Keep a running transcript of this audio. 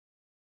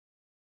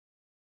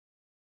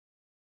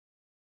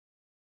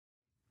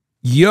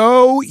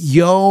Yo,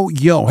 yo,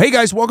 yo. Hey,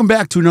 guys, welcome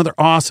back to another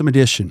awesome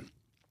edition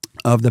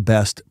of the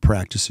Best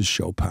Practices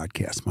Show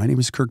podcast. My name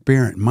is Kirk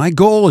Behrendt. My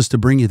goal is to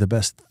bring you the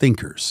best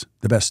thinkers,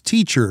 the best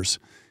teachers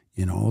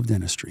in all of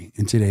dentistry.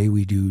 And today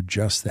we do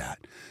just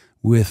that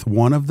with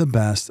one of the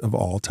best of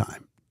all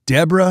time,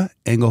 Debra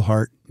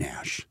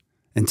Engelhardt-Nash.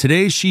 And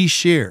today she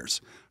shares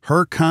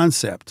her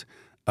concept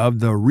of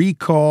the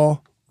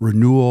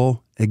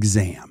Renewal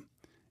Exam.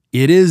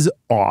 It is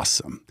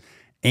awesome.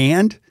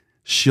 And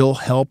she'll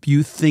help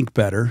you think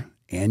better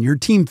and your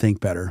team think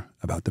better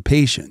about the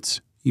patients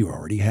you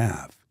already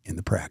have in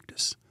the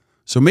practice.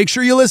 So make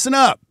sure you listen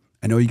up.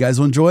 I know you guys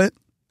will enjoy it,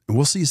 and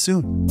we'll see you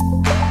soon.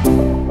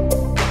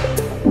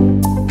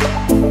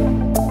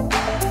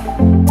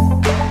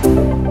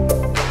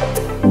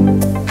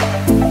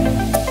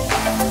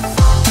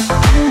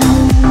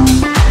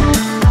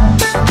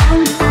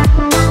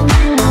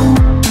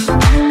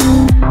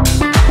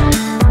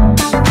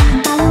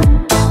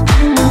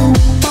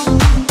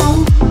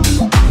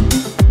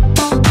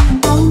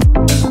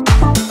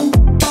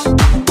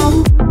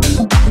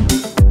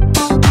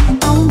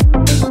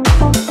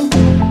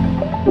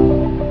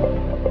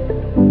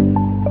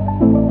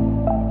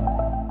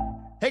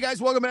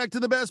 Welcome back to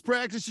the Best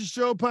Practices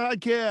Show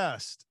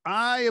podcast.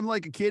 I am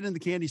like a kid in the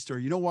candy store.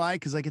 You know why?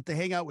 Because I get to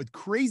hang out with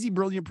crazy,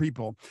 brilliant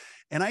people,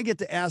 and I get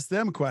to ask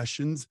them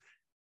questions,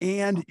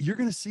 and you're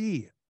going to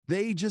see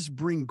they just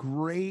bring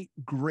great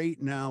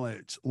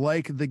knowledge,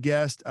 like the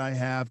guest I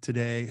have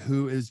today,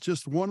 who is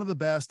just one of the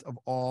best of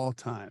all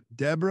time,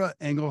 Debra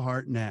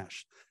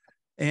Engelhardt-Nash.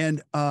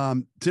 And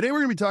today we're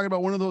going to be talking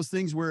about one of those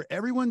things where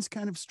everyone's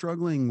kind of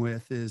struggling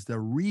with is the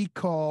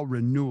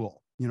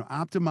renewal,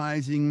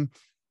 optimizing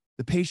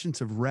the patients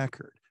of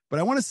record. But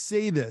I want to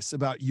say this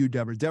about you,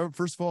 Debra. Debra,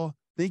 first of all,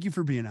 thank you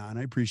for being on.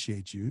 I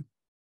appreciate you.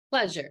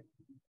 Pleasure.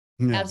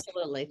 Yeah.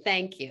 Absolutely.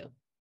 Thank you.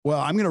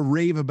 Well, I'm going to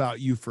rave about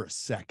you for a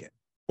second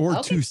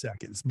or 2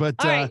 seconds. But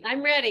all right,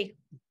 I'm ready.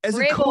 As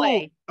rave a coach,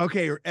 away.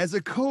 Okay, as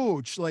a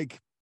coach, like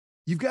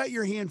you've got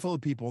your handful of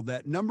people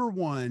that, number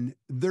one,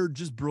 they're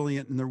just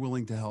brilliant and they're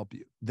willing to help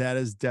you. That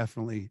is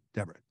definitely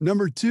Debra.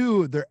 Number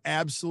two, they're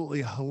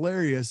absolutely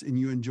hilarious and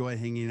you enjoy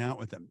hanging out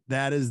with them.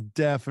 That is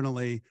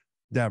definitely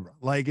Debra.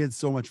 Like, it's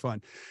so much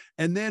fun.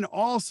 And then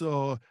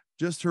also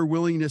just her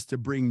willingness to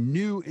bring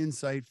new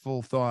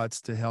insightful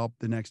thoughts to help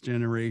the next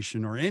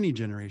generation or any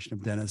generation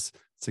of dentists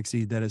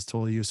succeed. That is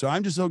totally you. So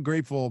I'm just so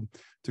grateful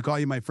to call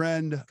you my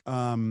friend.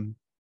 I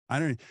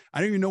don't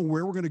even know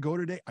where we're going to go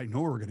today. I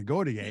know where we're going to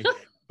go today,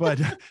 but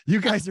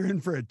you guys are in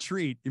for a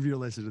treat if you're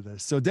listening to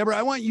this. So Debra,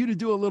 I want you to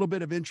do a little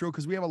bit of intro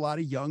because we have a lot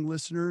of young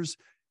listeners.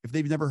 If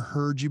they've never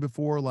heard you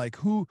before, like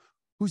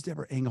who's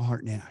Debra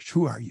Engelhardt-Nash?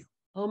 Who are you?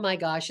 Oh my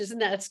gosh,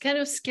 it's kind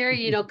of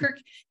scary. Kirk,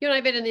 you and I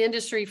have been in the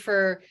industry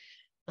for,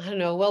 I don't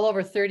know, well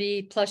over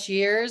 30 plus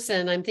years.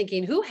 And I'm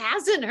thinking, who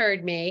hasn't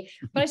heard me?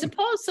 But I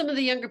suppose some of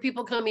the younger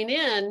people coming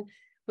in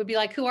would be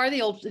like,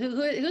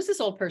 who's this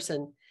old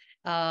person?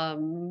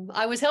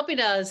 I was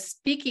helping a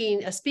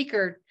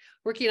speaker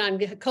working on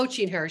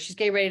coaching her. She's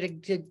getting ready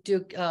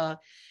to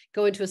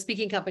go into a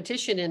speaking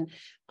competition. And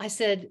I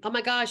said, oh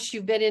my gosh,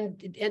 you've been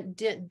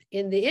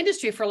in the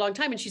industry for a long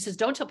time. And she says,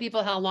 don't tell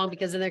people how long,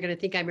 because then they're going to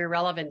think I'm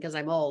irrelevant because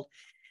I'm old.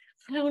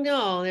 I don't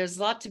know. There's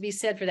a lot to be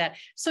said for that.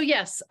 So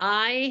yes,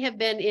 I have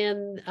been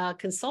in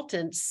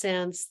consultant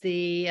since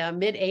the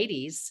mid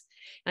 80s.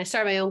 I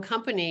started my own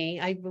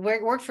company. I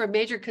worked for a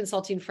major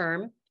consulting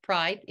firm,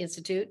 Pride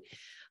Institute,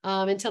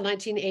 until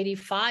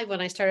 1985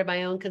 when I started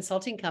my own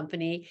consulting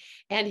company.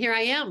 And here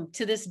I am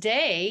to this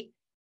day,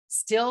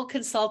 still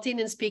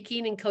consulting and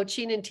speaking and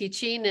coaching and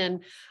teaching.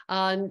 And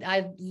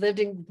I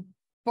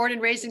born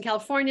and raised in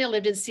California,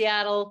 lived in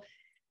Seattle,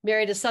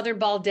 married a Southern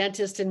bald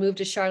dentist and moved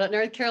to Charlotte,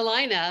 North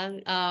Carolina,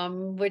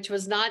 which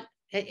was not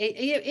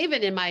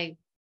even in my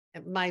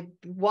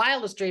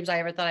wildest dreams. I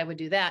ever thought I would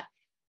do that.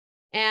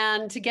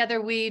 And together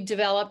we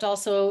developed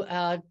also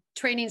a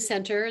training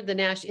center, the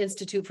Nash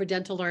Institute for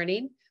Dental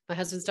Learning. My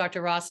husband's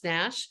Dr. Ross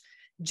Nash.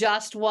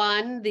 Just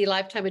won the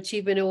Lifetime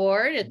Achievement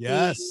Award at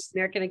the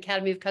American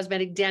Academy of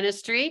Cosmetic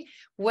Dentistry.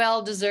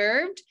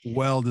 Well-deserved.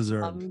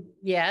 Well-deserved.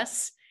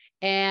 Yes.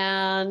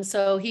 And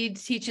so he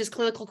teaches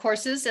clinical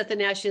courses at the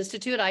Nash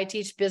Institute. I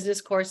teach business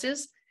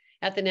courses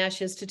at the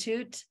Nash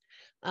Institute.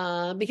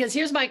 Because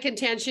here's my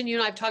contention.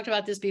 I've talked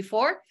about this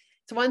before.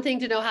 It's one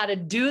thing to know how to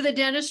do the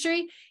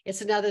dentistry.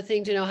 It's another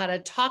thing to know how to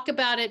talk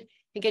about it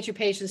and get your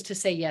patients to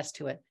say yes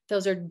to it.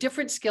 Those are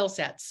different skill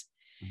sets.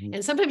 Mm-hmm.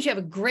 And sometimes you have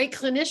a great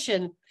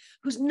clinician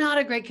who's not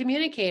a great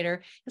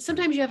communicator. And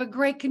sometimes you have a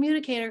great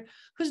communicator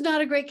who's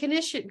not a great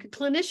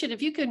clinician.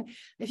 If you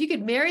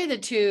could marry the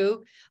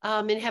two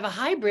and have a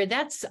hybrid,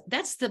 that's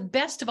the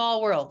best of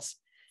all worlds.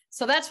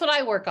 So that's what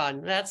I work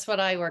on.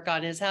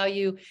 Is how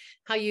you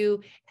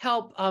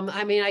help.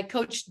 I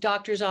coach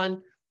doctors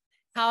on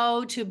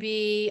how to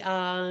be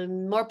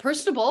more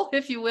personable,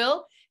 if you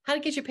will, how to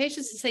get your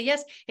patients to say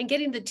yes, and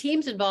getting the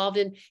teams involved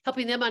in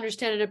helping them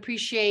understand and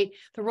appreciate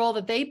the role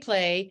that they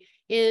play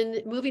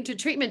in moving to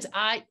treatments.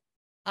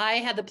 I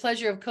had the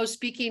pleasure of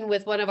co-speaking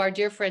with one of our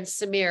dear friends,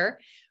 Samir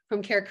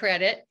from Care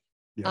Credit,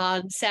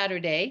 on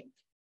Saturday.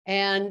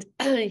 And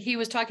he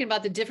was talking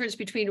about the difference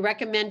between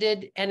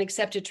recommended and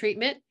accepted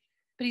treatment.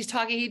 But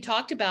he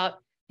talked about,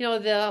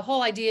 the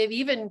whole idea of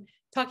even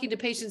talking to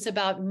patients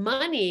about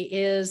money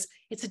is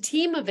it's a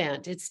team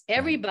event. It's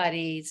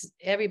everybody's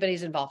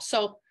involved.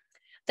 So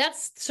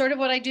that's sort of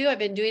what I do. I've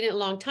been doing it a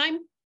long time.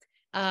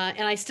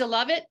 And I still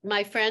love it.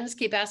 My friends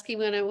keep asking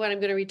when I'm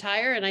going to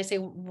retire. And I say,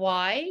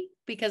 why?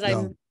 Because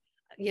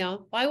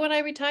why would I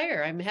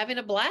retire? I'm having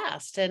a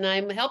blast and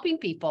I'm helping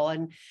people.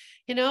 And,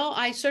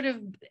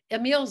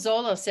 Emile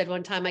Zola said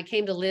one time, I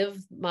came to live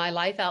my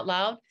life out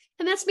loud.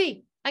 And that's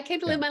me. I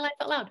came to live my life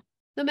out loud,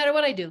 no matter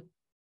what I do.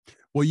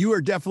 Well, you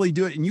are definitely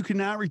doing it, and you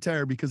cannot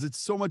retire because it's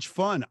so much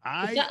fun.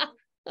 I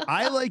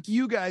like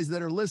you guys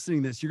that are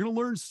listening to this. You're going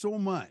to learn so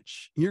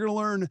much. You're going to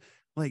learn,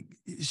 like,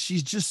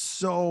 she's just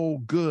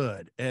so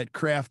good at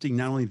crafting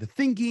not only the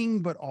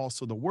thinking, but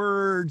also the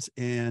words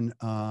and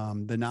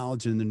the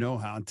knowledge and the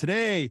know-how. And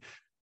today,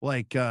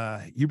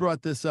 you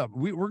brought this up.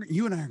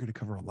 You and I are going to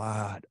cover a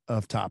lot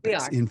of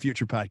topics in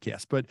future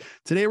podcasts, but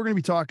today we're going to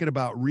be talking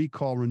about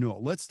recall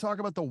renewal. Let's talk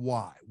about the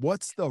why.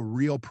 What's the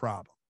real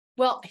problem?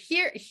 Well,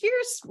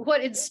 here's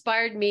what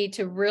inspired me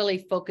to really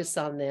focus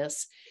on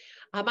this.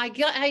 And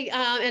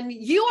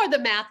you are the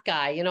math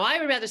guy. I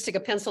would rather stick a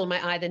pencil in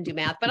my eye than do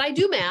math, but I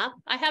do math.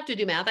 I have to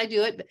do math. I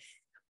do it.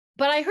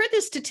 But I heard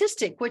this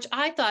statistic, which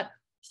I thought,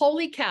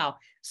 holy cow.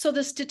 So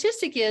the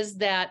statistic is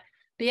that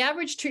the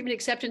average treatment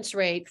acceptance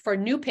rate for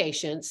new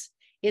patients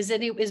is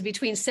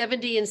between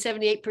 70 and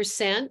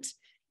 78%.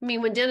 I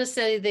mean, when dentists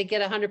say they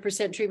get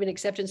 100% treatment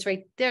acceptance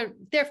rate, they're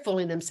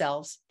fooling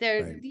themselves.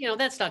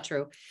 That's not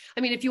true.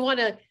 I mean, if you want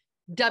to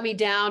dummy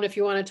down, if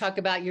you want to talk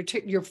about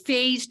your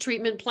phased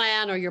treatment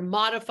plan or your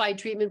modified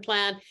treatment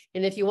plan,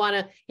 and if you want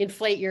to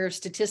inflate your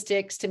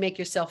statistics to make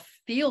yourself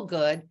feel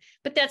good,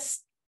 but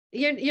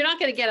you're not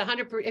going to get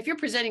 100%. If you're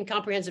presenting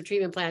comprehensive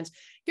treatment plans,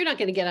 you're not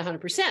going to get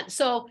 100%.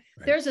 So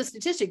there's a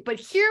statistic, but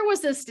here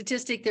was the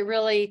statistic that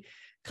really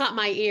caught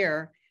my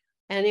ear.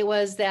 And it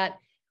was that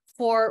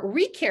for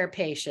recare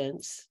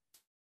patients,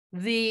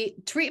 the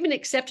treatment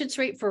acceptance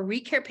rate for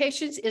recare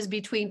patients is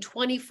between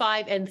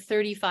 25 and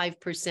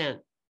 35%.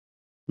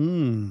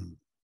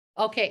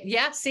 Okay.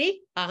 Yeah.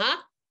 See?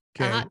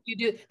 Okay. You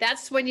do.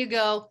 That's when you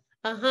go,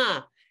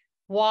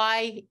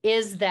 why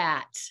is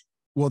that?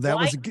 Well,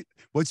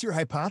 what's your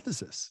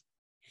hypothesis?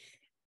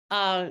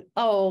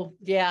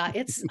 Yeah.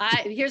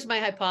 Here's my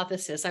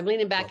hypothesis. I'm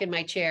leaning back in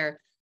my chair.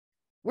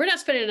 We're not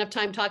spending enough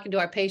time talking to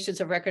our patients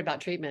of record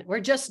about treatment. We're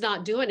just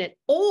not doing it.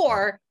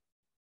 Or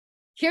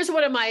here's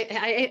one of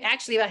I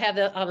have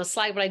on a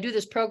slide when I do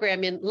this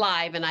program in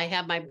live and I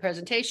have my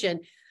presentation.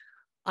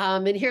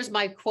 And here's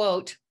my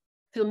quote: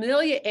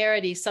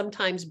 familiarity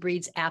sometimes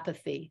breeds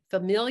apathy.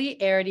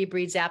 Familiarity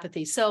breeds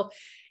apathy. So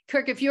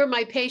Kirk, if you were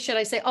my patient,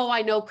 I say, oh,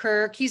 I know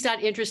Kirk, he's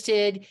not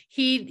interested.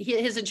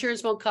 His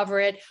insurance won't cover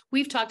it.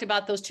 We've talked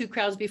about those 2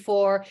 crowns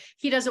before.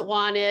 He doesn't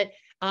want it.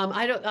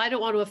 I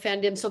don't want to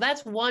offend him. So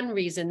that's one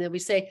reason that we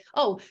say,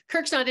 oh,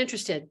 Kirk's not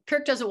interested.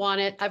 Kirk doesn't want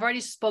it. I've already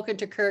spoken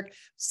to Kirk.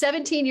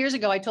 17 years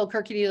ago, I told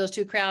Kirk you need those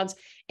 2 crowns.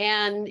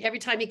 And every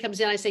time he comes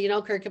in, I say,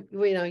 Kirk,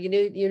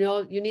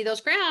 you need those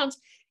crowns.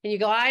 And you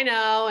go, I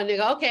know. And they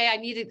go, okay, I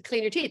need to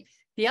clean your teeth.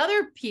 The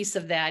other piece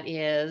of that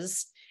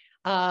is,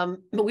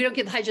 we don't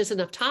give the hygienists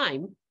enough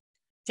time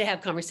to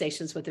have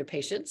conversations with their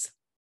patients.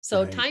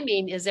 So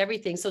timing is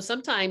everything. So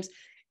sometimes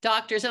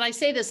doctors, and I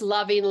say this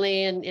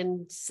lovingly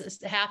and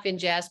half in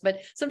jest,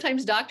 but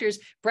sometimes doctors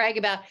brag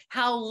about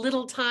how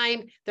little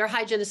time their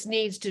hygienist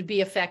needs to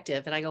be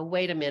effective. And I go,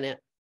 wait a minute.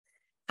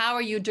 How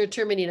are you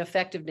determining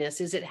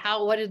effectiveness? Is it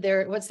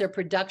what's their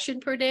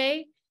production per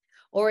day?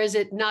 Or is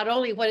it not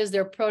only what is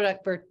their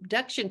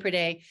production per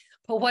day,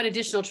 but what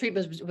additional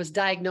treatment was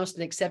diagnosed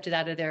and accepted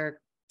out of their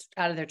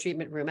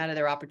treatment room, out of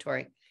their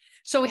operatory?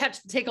 So we have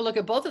to take a look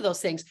at both of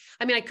those things.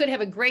 I mean, I could have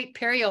a great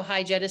perio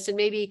hygienist and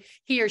maybe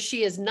he or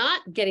she is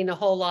not getting a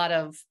whole lot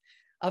of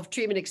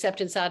treatment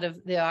acceptance out of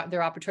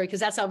their operatory because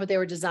that's not what they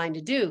were designed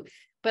to do.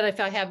 But if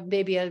I have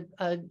maybe a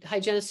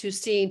hygienist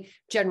who's seeing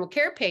general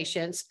care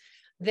patients,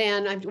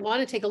 then I want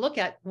to take a look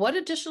at what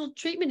additional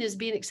treatment is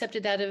being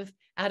accepted out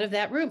of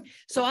that room.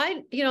 So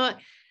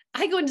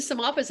I go into some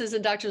offices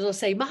and doctors will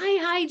say, my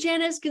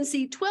hygienist can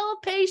see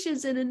 12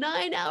 patients in a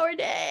 9-hour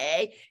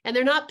day. And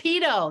they're not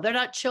pedo, they're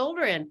not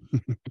children.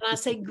 And I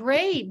say,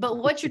 great, but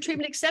what's your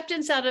treatment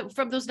acceptance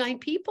from those 9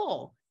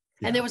 people?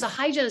 Yeah. And there was a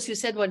hygienist who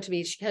said one to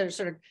me, she kind of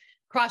sort of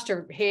crossed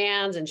her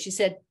hands and she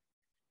said,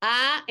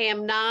 I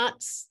am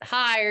not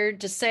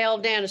hired to sell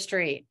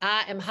dentistry.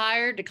 I am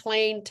hired to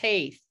clean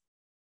teeth.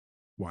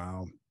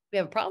 Wow. We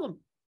have a problem.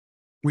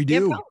 We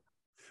do.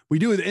 We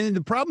do. And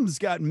the problem's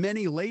got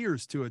many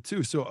layers to it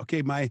too. So,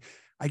 okay,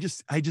 I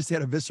just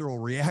had a visceral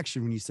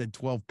reaction when you said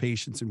 12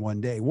 patients in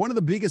one day. One of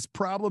the biggest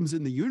problems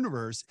in the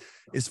universe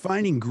is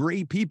finding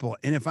great people.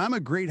 And if I'm a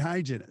great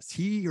hygienist,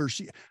 he or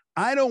she,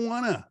 I don't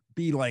want to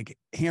be like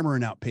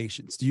hammering out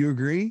patients. Do you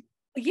agree?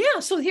 Yeah.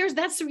 So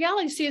that's the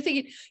reality. So you're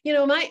thinking, you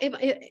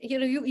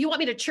want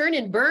me to churn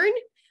and burn?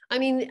 I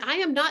mean,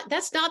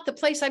 that's not the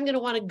place I'm going to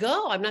want to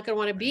go. I'm not going to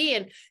want to be.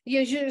 And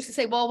you just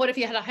say, well, what if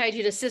you had a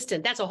hygiene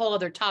assistant? That's a whole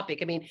other topic.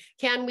 I mean,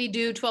 can we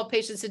do 12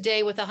 patients a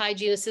day with a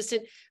hygiene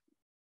assistant?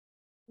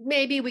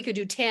 Maybe we could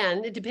do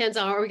 10. It depends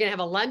on, are we going to have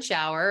a lunch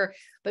hour?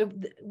 But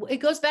it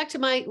goes back to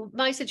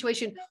my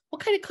situation.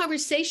 What kind of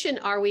conversation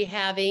are we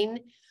having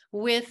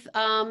with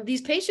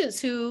these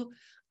patients who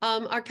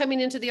are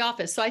coming into the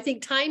office? So I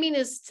think timing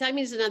is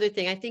another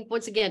thing. I think,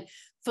 once again,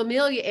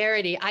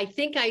 familiarity. I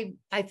think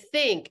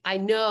I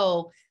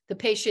know the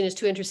patient is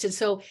too interested.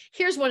 So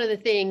here's one of the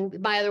things,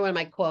 one of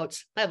my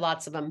quotes. I have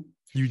lots of them.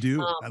 You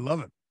do. I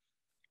love it.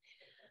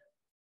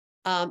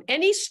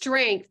 Any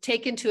strength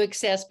taken to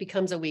excess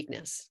becomes a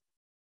weakness.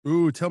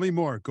 Ooh, tell me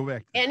more. Go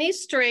back. Any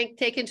strength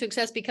taken to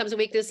excess becomes a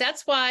weakness.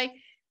 That's why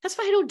I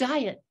don't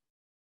diet.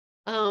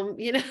 Because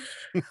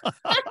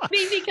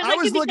I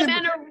was become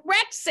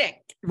anorexic.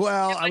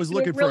 Well, I was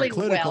looking for a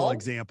clinical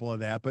example of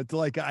that, but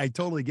I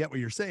totally get what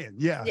you're saying.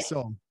 Yeah.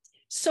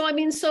 So I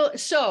mean,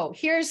 so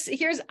here's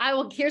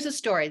a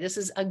story. This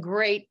is a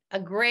great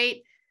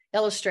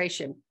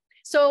illustration.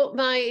 So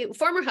my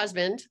former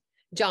husband,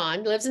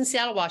 John, lives in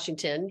Seattle,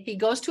 Washington. He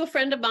goes to a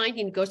friend of mine.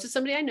 He goes to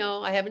somebody I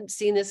know. I haven't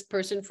seen this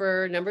person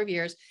for a number of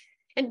years.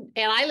 And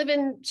I live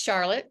in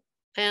Charlotte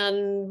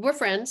and we're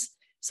friends.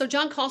 So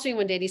John calls me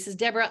one day and he says,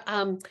 Debra,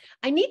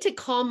 I need to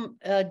call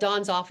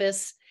Don's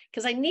office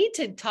because I need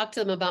to talk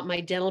to them about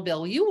my dental bill.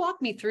 Will you walk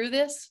me through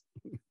this?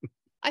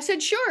 I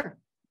said, sure.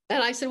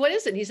 And I said, what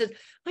is it? And he said,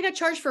 I got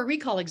charged for a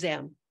recall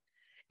exam.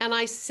 And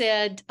I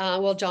said,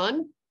 well,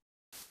 John,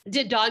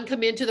 did Don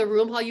come into the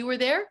room while you were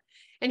there?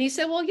 And he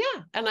said, well,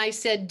 yeah. And I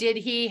said, did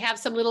he have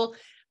some little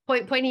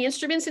pointy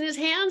instruments in his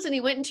hands and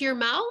he went into your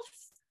mouth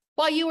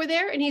while you were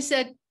there? And he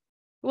said,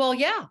 well,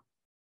 yeah.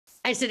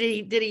 I said,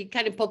 did he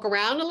kind of poke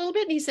around a little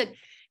bit? And he said,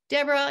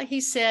 Debra,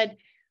 he said,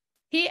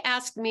 he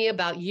asked me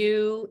about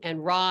you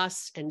and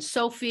Ross and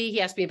Sophie.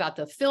 He asked me about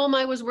the film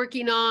I was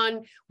working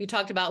on. We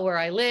talked about where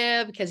I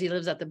live because he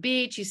lives at the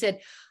beach. He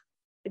said,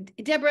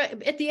 Debra,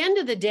 at the end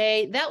of the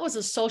day, that was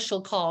a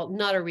social call,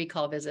 not a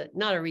recall visit,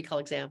 not a recall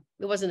exam.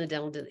 It wasn't a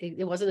dental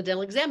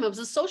exam. It was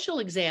a social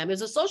exam. It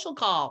was a social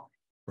call.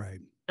 Right.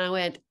 And I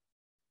went,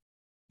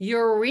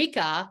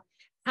 Eureka.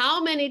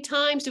 How many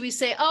times do we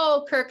say,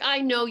 oh, Kirk,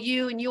 I know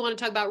you, and you want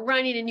to talk about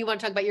running, and you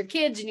want to talk about your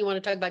kids, and you want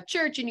to talk about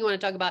church, and you want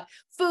to talk about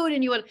food,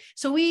 and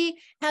so we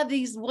have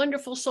these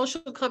wonderful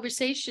social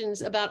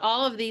conversations about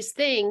all of these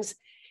things.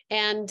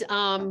 And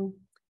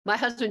my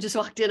husband just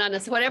walked in on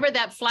us. Whatever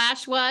that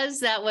flash was,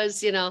 that was,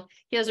 he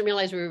doesn't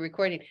realize we were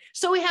recording.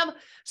 So you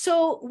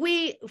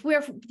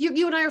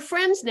and I are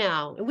friends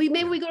now. And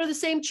maybe we go to the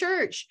same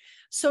church.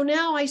 So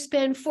now I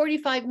spend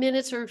 45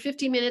 minutes or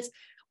 50 minutes.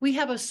 We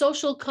have a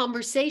social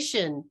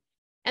conversation.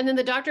 And then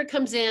the doctor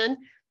comes in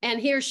and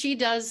he or she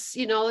does,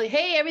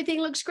 hey, everything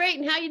looks great.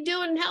 And how you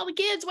doing? And how the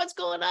kids, what's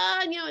going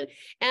on?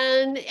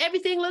 And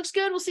everything looks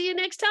good. We'll see you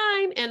next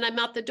time. And I'm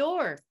out the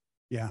door.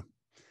 Yeah.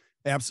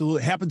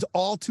 Absolutely. It happens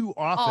all too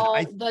often. All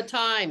the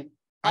time.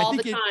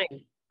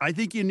 I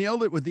think you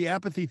nailed it with the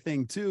apathy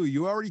thing too.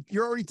 You're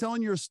already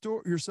telling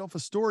yourself a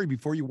story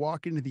before you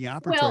walk into the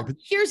operatory. Well,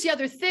 here's the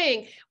other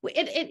thing.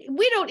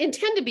 We don't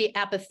intend to be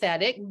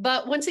apathetic,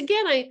 but once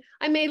again,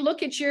 I may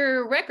look at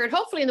your record.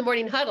 Hopefully in the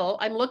morning huddle,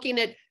 I'm looking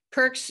at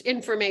Kirk's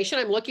information.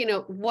 I'm looking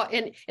at what,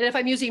 and if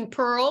I'm using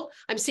Pearl,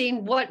 I'm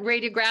seeing what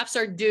radiographs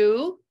are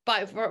due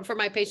for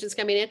my patients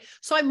coming in.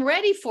 So I'm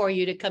ready for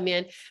you to come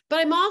in, but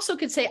I'm also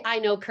could say, I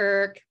know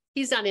Kirk,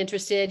 he's not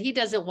interested. He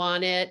doesn't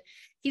want it.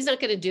 He's not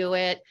going to do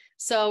it.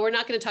 So we're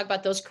not going to talk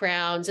about those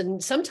crowns.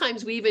 And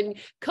sometimes we even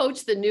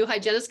coach the new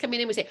hygienists coming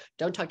in. We say,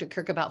 don't talk to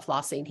Kirk about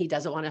flossing. He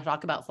doesn't want to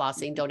talk about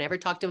flossing. Don't ever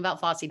talk to him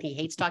about flossing. He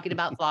hates talking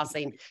about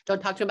flossing.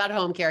 Don't talk to him about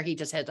home care. He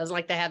just doesn't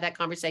like to have that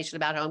conversation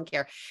about home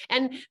care.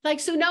 And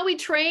so now we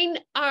train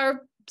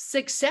our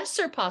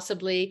successor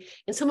possibly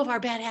in some of our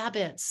bad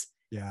habits.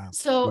 Yeah.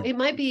 So it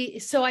might be,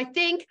 so I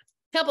think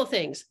a couple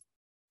things.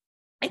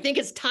 I think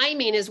it's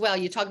timing as well.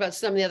 You talk about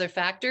some of the other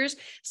factors.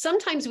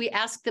 Sometimes we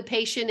ask the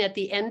patient at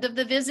the end of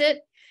the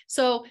visit.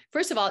 So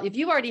first of all, if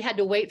you've already had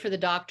to wait for the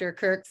doctor,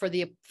 Kirk, for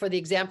the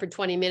exam for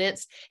 20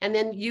 minutes, and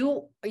then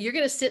you're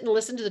going to sit and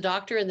listen to the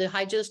doctor and the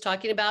hygienist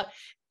talking about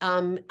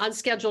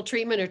unscheduled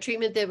treatment or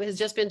treatment that has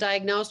just been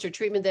diagnosed or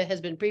treatment that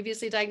has been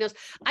previously diagnosed.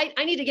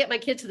 I need to get my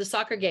kid to the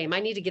soccer game. I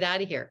need to get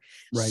out of here.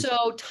 Right.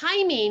 So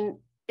timing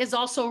is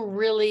also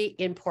really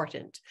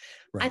important.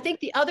 Right. I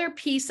think the other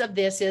piece of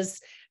this is,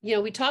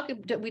 we talk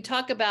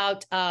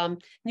about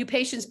new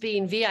patients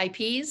being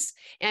VIPs,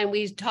 and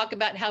we talk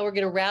about how we're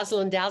going to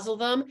razzle and dazzle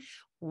them.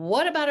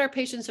 What about our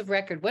patients of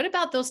record? What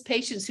about those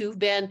patients who've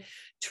been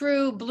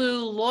true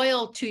blue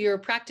loyal to your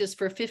practice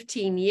for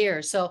 15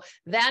 years? So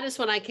that is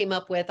when I came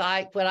up with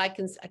what I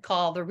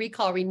call the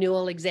recall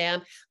renewal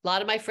exam. A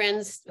lot of my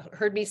friends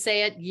heard me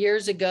say it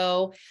years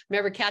ago.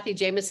 Remember Kathy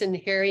Jameson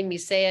hearing me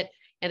say it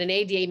at an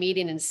ADA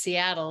meeting in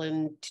Seattle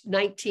in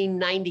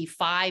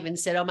 1995 and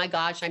said, oh my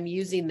gosh, I'm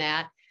using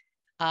that.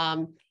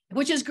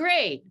 Which is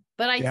great.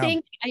 But I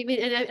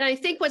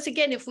think once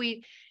again, if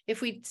we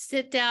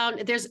sit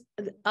down, there's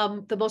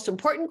the most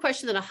important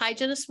question that a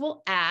hygienist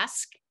will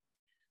ask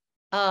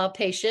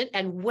patient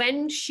and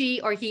when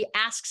she or he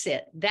asks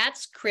it.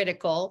 That's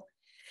critical.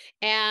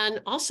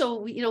 And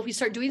also, if we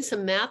start doing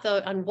some math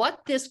on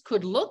what this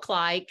could look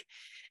like,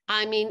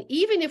 I mean,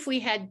 even if we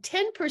had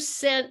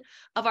 10%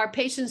 of our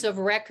patients of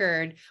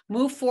record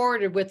move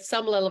forward with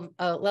some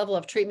level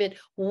of treatment,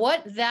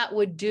 what that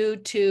would do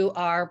to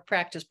our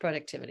practice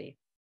productivity.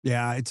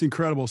 Yeah, it's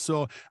incredible.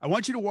 So I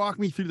want you to walk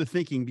me through the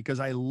thinking, because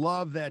I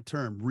love that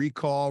term,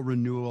 recall,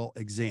 renewal,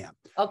 exam.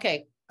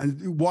 Okay.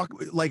 And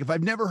like, if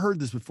I've never heard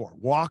this before,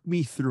 walk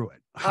me through it.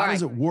 How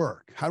does it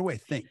work? How do I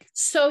think?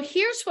 So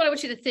here's what I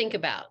want you to think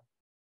about.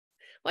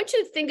 I want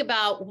you to think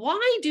about,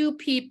 why do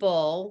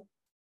people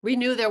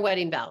renew their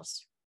wedding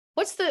vows?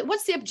 What's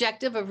the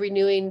objective of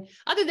renewing,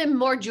 other than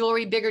more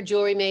jewelry, bigger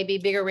jewelry, maybe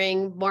bigger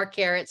ring, more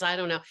carats? I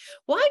don't know.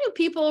 Why do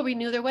people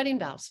renew their wedding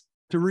vows?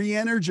 To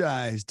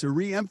re-energize, to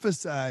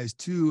re-emphasize,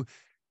 to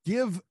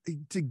give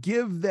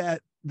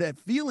that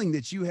feeling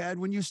that you had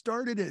when you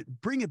started it,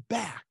 bring it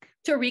back.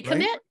 To recommit.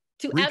 Right?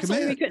 To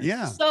absolutely recommit.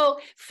 Yeah. So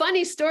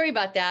funny story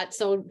about that.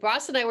 So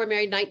Ross and I were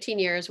married 19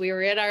 years. We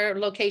were at our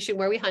location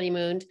where we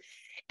honeymooned,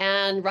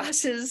 and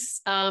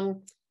Ross's,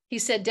 he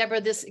said,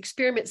 Debra, this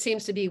experiment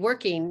seems to be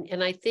working,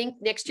 and I think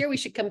next year we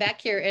should come back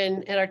here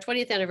and at our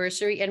 20th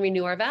anniversary and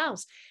renew our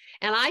vows.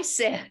 And I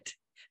said,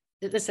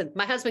 listen,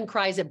 my husband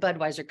cries at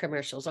Budweiser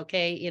commercials,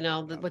 okay?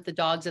 With the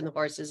dogs and the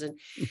horses. And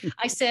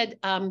I said,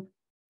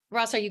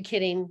 Ross, are you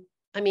kidding?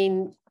 I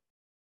mean,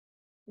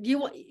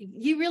 you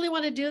really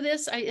want to do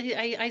this?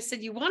 I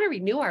said, you want to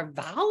renew our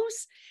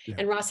vows? Yeah.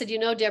 And Ross said,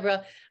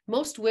 Debra,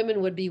 most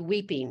women would be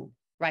weeping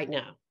right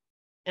now.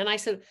 And I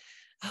said,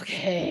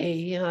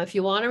 okay, if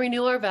you want to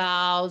renew our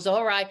vows,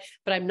 all right,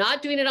 but I'm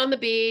not doing it on the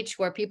beach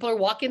where people are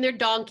walking their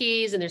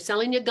donkeys and they're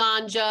selling you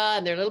ganja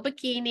and their little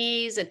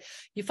bikinis, and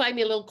you find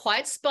me a little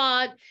quiet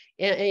spot,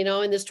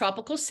 in this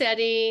tropical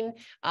setting.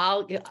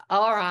 All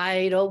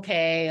right,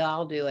 okay,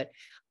 I'll do it.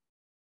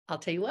 I'll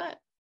tell you what,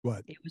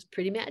 it was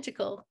pretty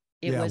magical.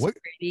 It was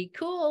pretty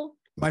cool.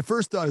 My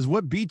first thought is,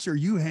 what beach are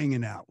you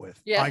hanging out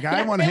with? Yeah, like,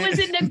 I want to. It was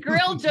in the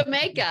Grill,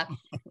 Jamaica,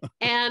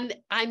 and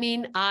I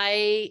mean,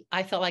 I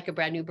felt like a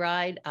brand new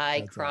bride.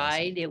 I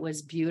cried. Awesome. It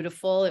was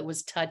beautiful. It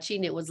was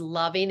touching. It was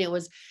loving. It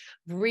was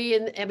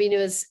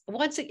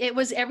it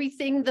was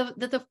everything that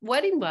the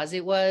wedding was.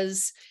 It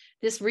was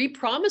this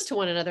re-promise to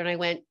one another, and I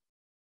went,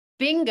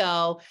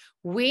 bingo,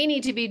 we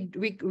need to be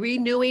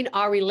renewing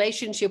our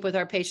relationship with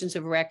our patients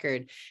of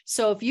record.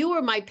 So if you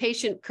were my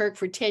patient, Kirk,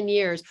 for 10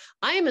 years,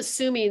 I am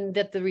assuming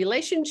that the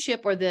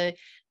relationship or the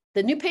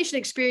new patient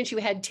experience you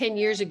had 10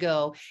 years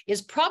ago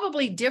is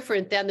probably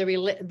different than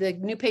the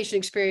new patient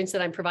experience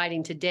that I'm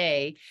providing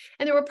today.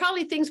 And there were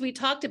probably things we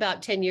talked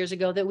about 10 years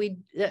ago that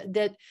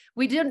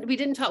we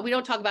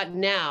don't talk about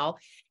now.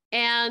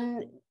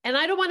 And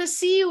I don't want to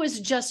see you as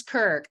just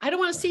Kirk. I don't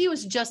want to see you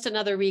as just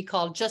another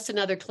recall, just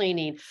another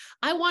cleaning.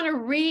 I want to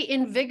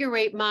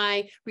reinvigorate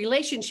my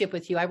relationship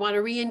with you. I want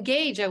to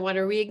reengage. I want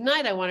to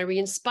reignite. I want to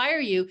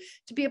reinspire you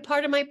to be a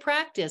part of my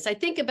practice. I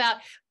think about,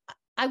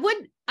 I'm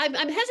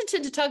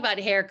hesitant to talk about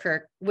hair,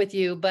 Kirk, with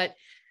you, but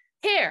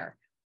hair.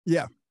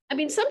 Yeah. I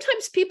mean,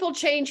 sometimes people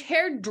change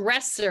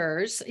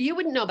hairdressers. You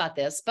wouldn't know about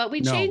this, but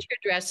we change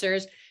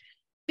hairdressers,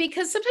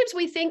 because sometimes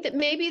we think that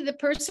maybe the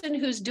person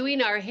who's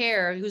doing our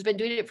hair, who's been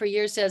doing it for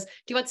years, says, do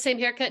you want the same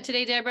haircut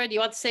today, Debra? Do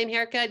you want the same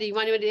haircut? Do you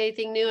want to do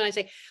anything new? And I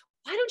say,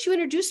 why don't you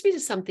introduce me to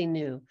something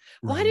new?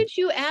 Right. Why don't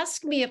you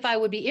ask me if I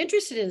would be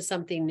interested in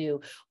something new?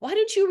 Why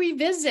don't you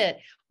revisit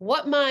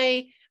what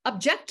my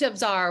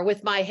objectives are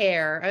with my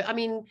hair? I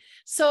mean,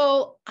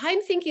 so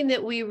I'm thinking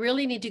that we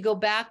really need to go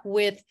back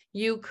with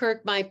you,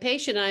 Kirk, my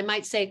patient. And I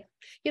might say,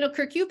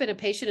 Kirk, you've been a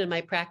patient in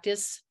my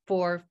practice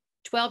for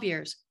 12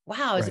 years.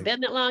 Wow, has it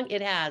been that long?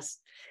 It has.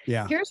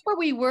 Yeah. Here's where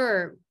we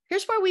were.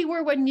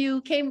 When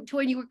you came to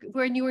when you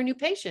were a new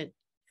patient.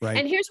 Right.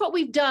 And here's what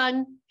we've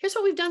done. Here's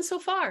what we've done so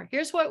far.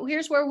 Here's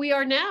where we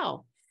are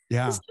now.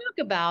 Yeah. Let's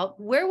talk about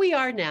where we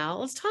are now.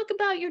 Let's talk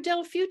about your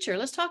dental future.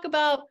 Let's talk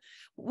about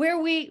where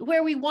we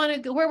want to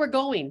go, where we're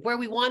going, where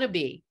we want to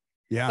be.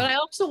 Yeah. But I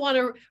also want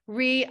to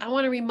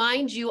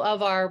remind you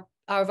of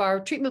our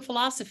treatment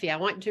philosophy. I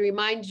want to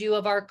remind you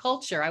of our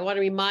culture. I want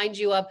to remind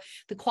you of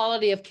the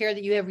quality of care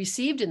that you have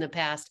received in the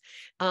past.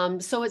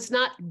 So it's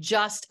not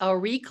just a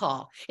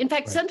recall. In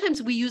fact,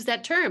 sometimes we use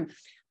that term.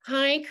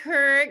 Hi,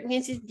 Kirk.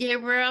 This is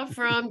Debra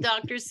from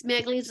Dr.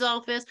 Smegley's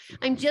office.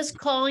 I'm just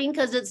calling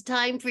because it's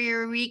time for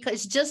your recall.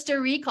 It's just a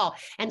recall.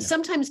 And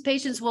sometimes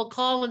patients will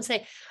call and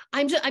say,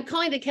 I'm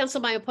calling to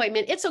cancel my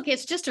appointment. It's okay.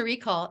 It's just a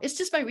recall. It's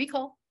just my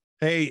recall.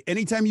 Hey,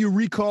 anytime you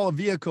recall a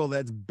vehicle,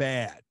 that's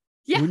bad.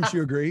 Yeah. Wouldn't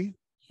you agree?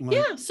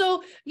 Yeah.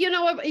 So,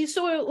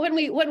 so when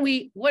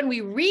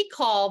we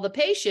recall the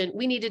patient,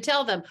 we need to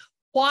tell them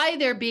why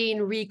they're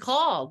being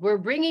recalled. We're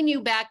bringing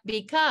you back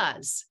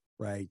because.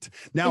 Right.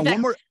 Now,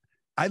 one more.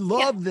 I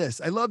love this.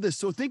 I love this.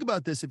 So think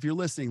about this. If you're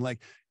listening, like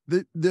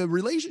the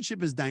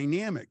relationship is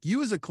dynamic.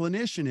 You as a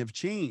clinician have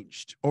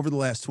changed over the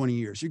last 20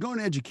 years. You're going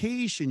to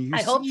education.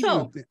 I hope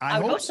so.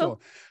 I hope so.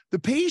 The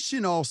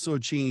patient also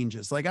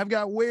changes. Like, I've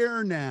got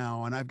wear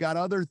now, and I've got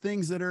other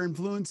things that are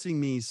influencing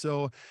me.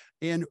 So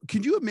And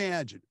could you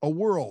imagine a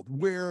world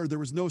where there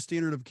was no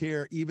standard of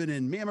care, even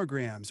in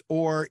mammograms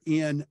or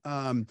in,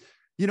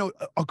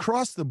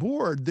 across the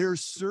board,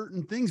 there's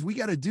certain things we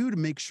got to do to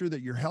make sure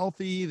that you're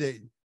healthy,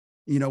 that,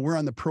 we're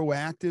on the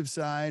proactive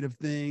side of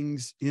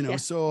things, Yeah.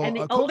 so And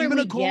the older even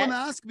a we get,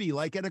 colonoscopy,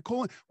 like at a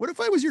colon, what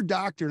if I was your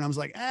doctor and I was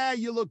like,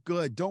 you look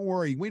good. Don't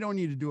worry. We don't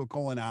need to do a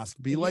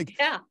colonoscopy. Like,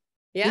 yeah,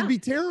 it'd yeah, be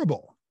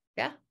terrible.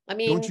 yeah. I Don't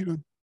mean,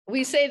 you?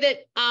 we say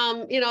that,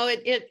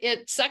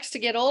 it sucks to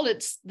get old.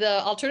 It's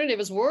the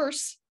alternative is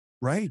worse.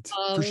 Right.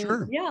 For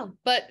sure. Yeah,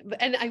 but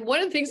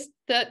one of the things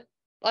that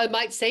I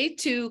might say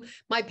to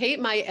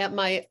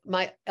my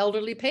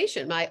elderly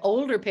patient, my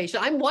older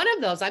patient, I'm one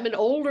of those. I'm an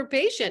older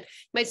patient.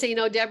 You might say,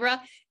 Deborah,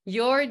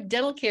 your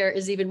dental care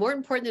is even more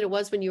important than it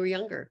was when you were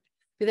younger.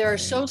 There are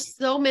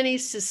so many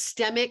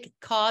systemic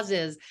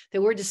causes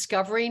that we're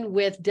discovering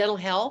with dental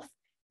health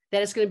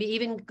that it's going to be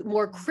even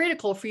more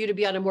critical for you to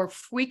be on a more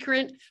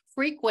frequent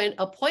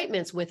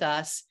appointments with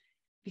us,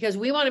 because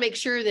we want to make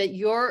sure that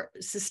your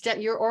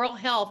oral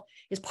health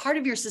is part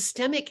of your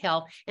systemic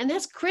health. And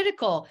that's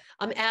critical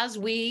as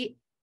we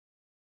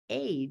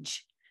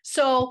age.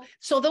 So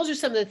those are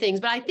some of the things,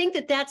 but I think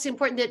that that's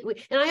important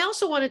and I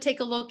also want to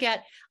take a look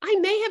at, I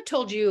may have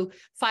told you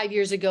 5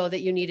 years ago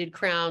that you needed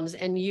crowns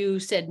and you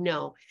said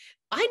no.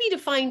 I need to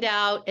find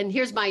out. And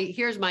here's the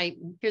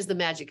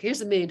magic. Here's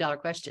the $1 million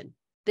question.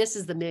 This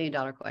is the $1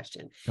 million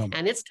question.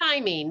 And it's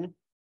timing.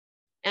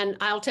 And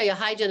I'll tell you,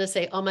 hygienists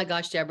say, oh my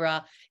gosh,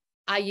 Debra,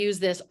 I use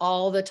this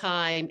all the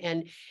time.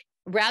 And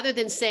rather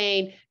than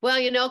saying,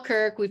 well,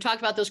 Kirk, we've talked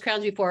about those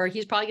crowns before.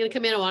 He's probably going to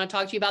come in. I want to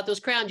talk to you about those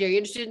crowns. Are you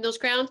interested in those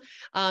crowns?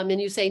 And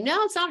you say,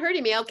 no, it's not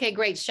hurting me. Okay,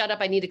 great. Shut up.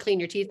 I need to clean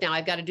your teeth now.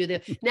 I've got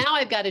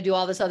to do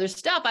all this other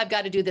stuff. I've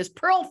got to do this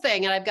pearl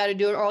thing, and I've got to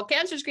do an oral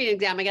cancer screening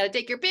exam. I got to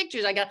take your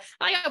pictures. I got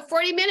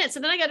 40 minutes,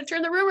 and then I got to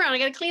turn the room around. I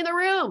got to clean the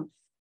room.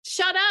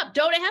 Shut up.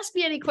 Don't ask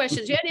me any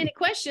questions. If you had any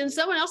questions,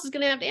 someone else is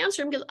going to have to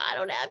answer them because I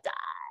don't have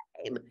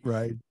time.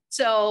 Right.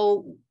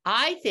 So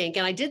I think,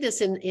 and I did this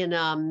in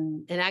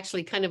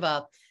actually kind of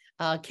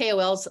a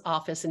KOL's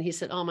office, and he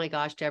said, oh my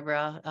gosh,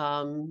 Debra,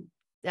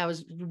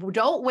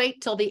 don't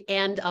wait till the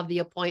end of the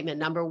appointment,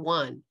 number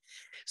one.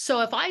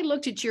 So if I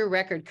looked at your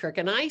record, Kirk,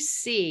 and I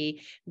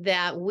see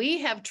that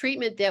we have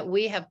treatment that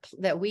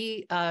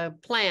we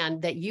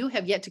planned that you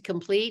have yet to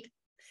complete,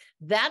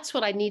 that's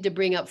what I need to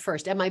bring up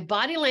first. And my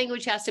body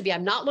language has to be,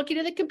 I'm not looking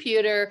at the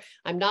computer.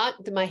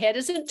 My head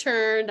isn't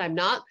turned. I'm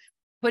not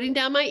putting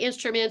down my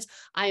instruments.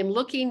 I am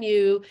looking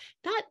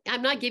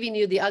I'm not giving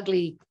you the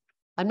ugly,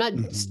 I'm not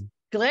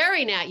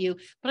glaring at you,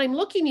 but I'm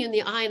looking you in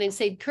the eye and I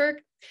say,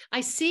 Kirk, I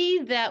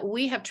see that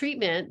we have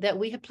treatment that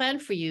we have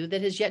planned for you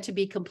that has yet to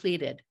be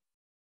completed.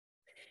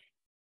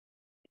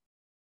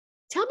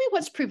 Tell me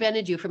what's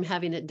prevented you from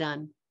having it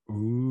done.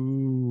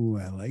 Ooh,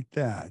 I like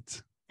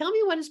that. Tell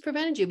me what has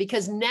prevented you,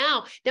 because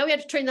now we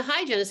have to train the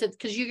hygienist,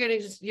 because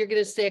you're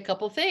gonna say a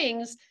couple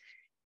things.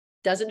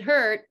 Doesn't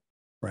hurt.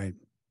 Right.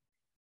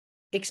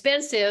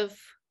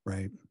 Expensive.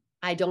 Right.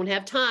 I don't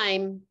have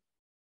time.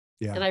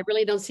 Yeah. And I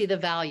really don't see the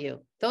value.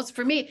 Those,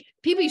 for me,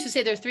 people used to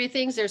say there are 3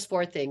 things. There's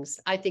 4 things.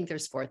 I think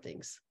there's 4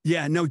 things.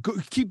 Yeah. No,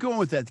 keep going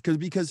with that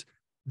because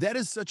that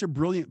is such a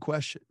brilliant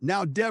question.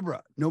 Now,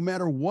 Debra, no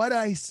matter what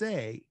I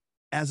say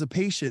as a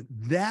patient,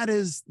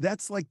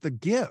 that's like the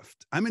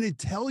gift. I'm going to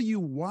tell you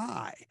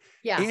why.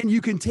 Yeah. And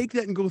you can take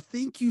that and go,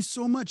 thank you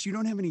so much. You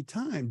don't have any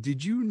time.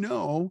 Did you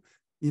know,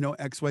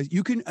 X, Y,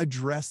 you can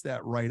address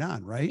that right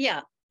on, right?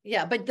 Yeah.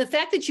 Yeah. But the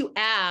fact that you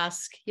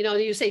ask,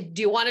 you say,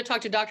 do you want to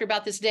talk to a doctor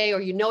about this day? Or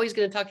he's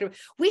going to talk to him.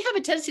 We have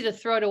a tendency to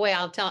throw it away.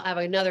 I have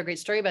another great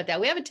story about that.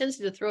 We have a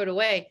tendency to throw it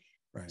away.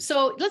 Right.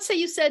 So let's say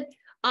you said,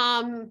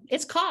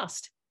 it's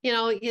cost,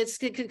 it's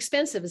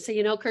expensive, and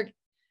say, Kirk,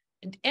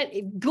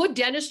 good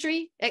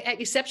dentistry,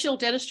 exceptional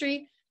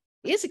dentistry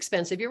is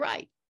expensive. You're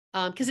right.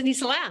 Because it needs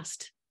to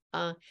last.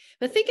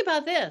 But think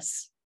about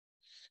this.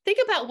 Think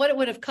about what it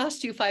would have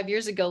cost you 5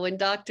 years ago when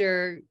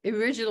doctor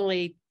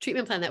originally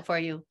treatment planned that for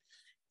you.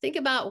 Think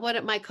about what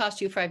it might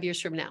cost you 5 years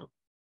from now.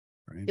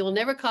 Right. It will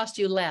never cost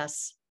you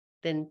less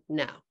than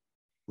now.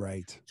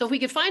 Right. So if we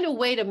could find a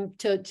way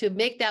to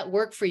make that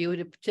work for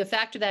you, to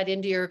factor that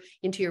into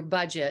your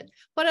budget,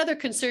 what other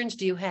concerns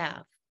do you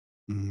have?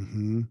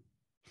 Mm-hmm.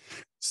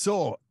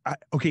 So,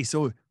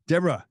 so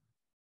Debra,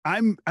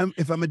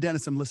 if I'm a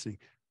dentist, I'm listening.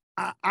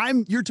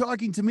 You're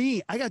talking to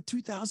me. I got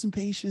 2,000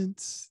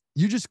 patients.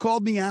 You just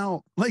called me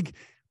out. Like,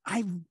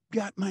 I've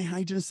got my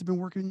hygienist have been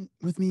working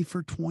with me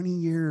for 20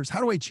 years. How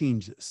do I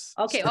change this?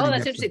 Okay. Oh,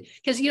 that's interesting.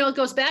 Because, it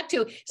goes back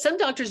to some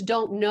doctors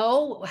don't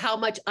know how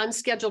much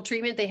unscheduled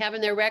treatment they have in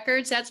their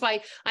records. That's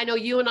why I know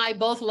you and I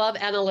both love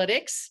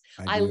analytics.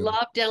 I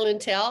love dental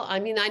intel. I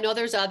mean, I know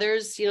there's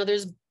others,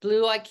 there's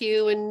Blue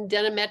IQ and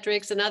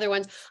Dentametrics and other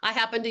ones. I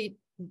happen to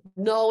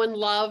know and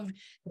love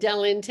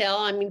dental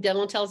intel. I mean,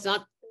 dental intel has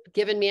not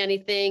given me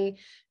anything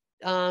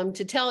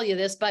to tell you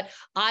this, but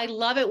I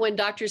love it when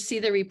doctors see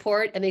the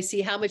report and they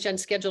see how much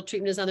unscheduled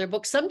treatment is on their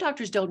book. Some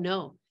doctors don't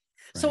know.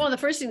 Right. So one of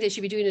the first things they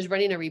should be doing is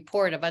running a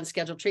report of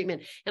unscheduled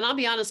treatment. And I'll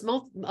be honest, a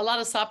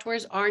lot of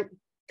softwares aren't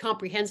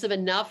comprehensive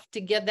enough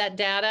to give that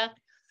data.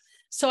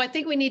 So I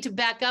think we need to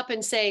back up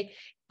and say,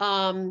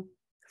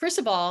 first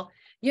of all,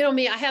 you know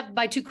me, I have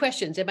my 2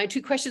 questions, and my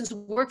 2 questions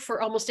work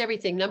for almost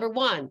everything. Number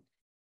one,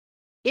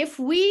 if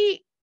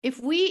we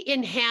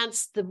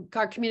enhance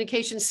our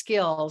communication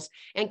skills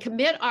and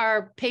commit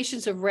our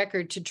patients of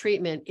record to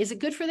treatment, is it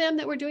good for them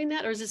that we're doing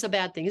that, or is this a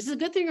bad thing? Is this a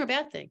good thing or a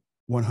bad thing?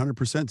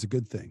 100% it's a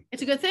good thing.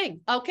 It's a good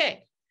thing.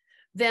 Okay.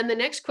 Then the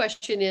next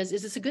question is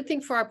this a good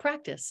thing for our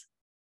practice?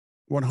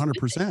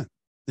 100%.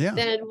 Yeah.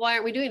 Then why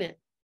aren't we doing it?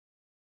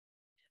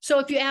 So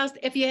if you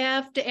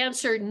have to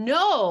answer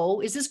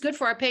no, is this good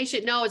for our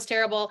patient? No, it's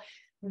terrible.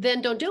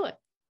 Then don't do it.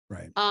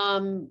 Right.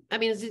 I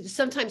mean,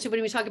 sometimes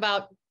when we talk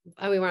about,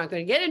 I mean, we're not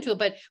going to get into it,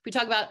 but we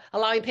talk about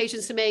allowing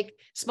patients to make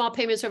small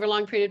payments over a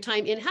long period of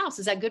time in-house.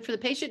 Is that good for the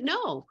patient?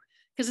 No,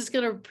 because it's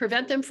going to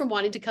prevent them from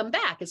wanting to come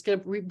back. It's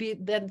going to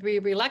be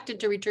reluctant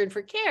to return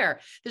for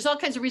care. There's all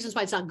kinds of reasons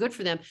why it's not good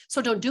for them.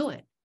 So don't do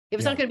it. If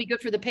it's not going to be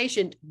good for the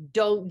patient,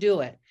 don't do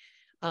it.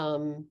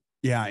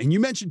 Yeah. And you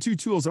mentioned 2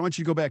 tools. I want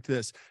you to go back to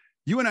this.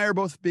 You and I are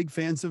both big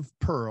fans of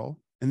Pearl.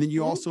 And then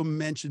you also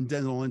mentioned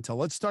Dental Intel.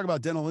 Let's talk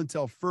about Dental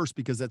Intel first,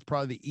 because that's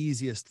probably the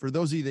easiest. For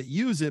those of you that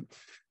use it,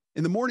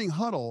 in the morning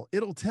huddle,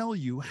 it'll tell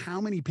you how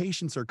many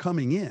patients are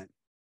coming in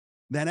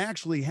that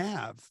actually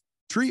have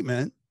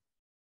treatment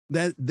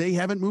that they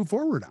haven't moved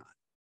forward on.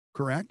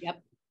 Correct?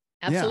 Yep,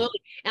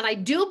 absolutely. Yeah. And I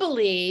do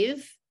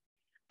believe,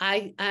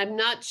 I'm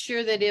not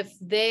sure that if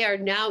they are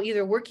now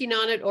either working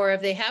on it or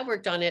if they have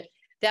worked on it,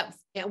 that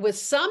with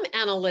some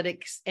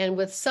analytics and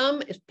with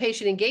some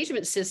patient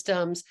engagement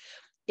systems,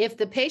 if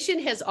the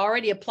patient has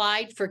already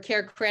applied for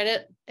care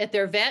credit at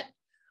their vet,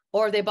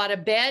 or they bought a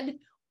bed,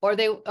 or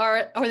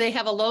they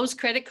have a Lowe's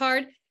credit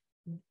card,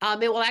 it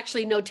will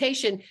actually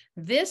notation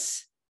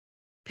this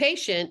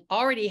patient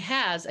already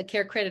has a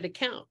care credit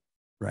account.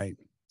 Right.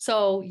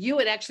 So you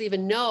would actually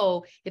even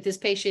know if this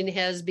patient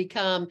has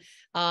become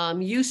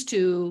used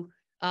to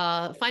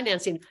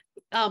financing.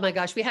 Oh my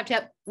gosh, I have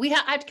to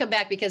come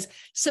back, because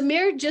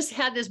Samir just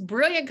had this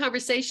brilliant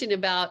conversation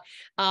about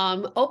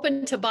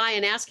open to buy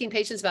and asking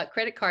patients about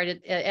credit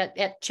card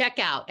at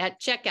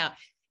checkout.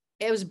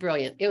 It was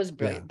brilliant. It was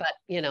brilliant, but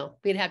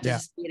we'd have to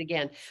just see it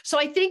again. So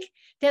I think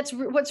that's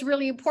what's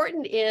really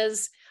important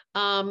is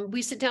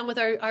we sit down with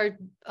our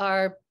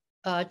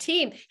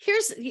team.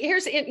 Here's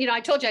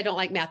I told you I don't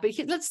like math, but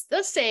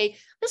let's say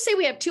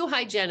we have 2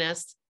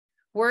 hygienists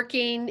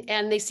working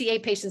and they see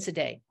 8 patients a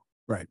day.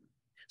 Right.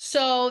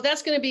 So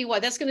that's going to be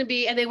what? That's going to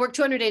be, and they work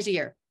 200 days a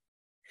year.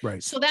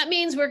 Right. So that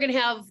means we're going to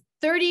have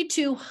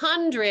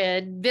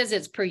 3,200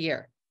 visits per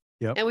year.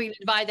 Yep. And we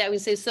divide that. We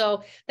say,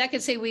 so that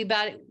could say we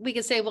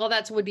could say, well,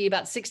 that would be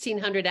about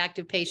 1,600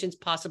 active patients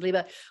possibly.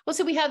 But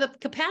so we have the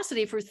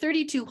capacity for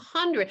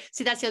 3,200.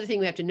 See, that's the other thing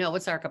we have to know.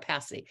 What's our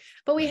capacity?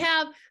 But we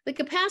have the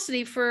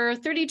capacity for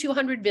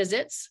 3,200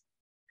 visits.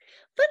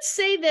 Let's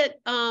say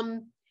that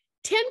 10%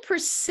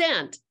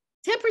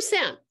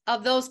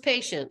 of those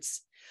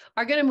patients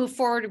are going to move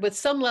forward with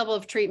some level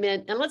of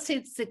treatment. And let's say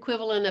it's the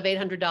equivalent of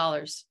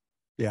 $800.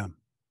 Yeah.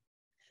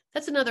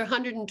 That's another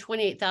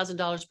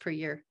 $128,000 per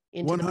year.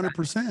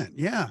 100%.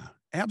 Yeah,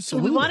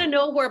 absolutely. So we want to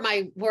know where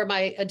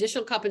my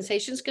additional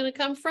compensation is going to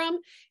come from.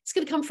 It's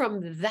going to come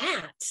from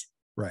that.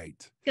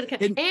 Right. And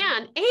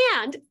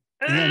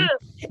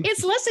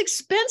it's less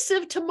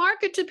expensive to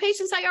market to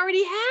patients I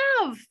already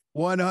have.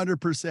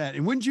 100%.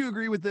 And wouldn't you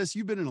agree with this?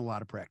 You've been in a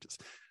lot of practice.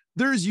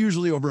 There's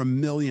usually over $1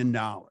 million,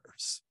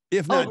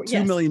 if not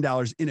 $2 million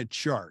in a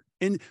chart.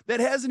 And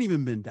that hasn't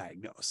even been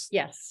diagnosed.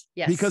 Yes.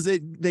 Because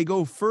they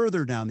go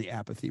further down the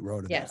apathy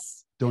road of that.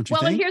 Don't you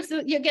think? Well, and here's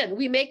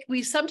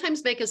we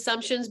sometimes make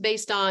assumptions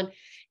based on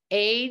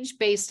age,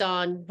 based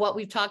on what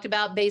we've talked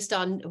about, based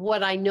on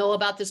what I know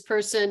about this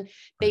person,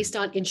 based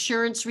on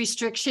insurance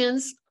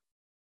restrictions.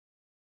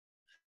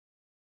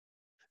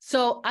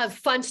 So a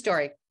fun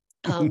story.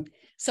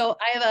 So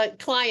I have a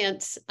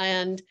client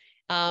and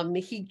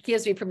he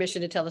gives me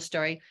permission to tell the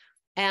story.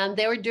 And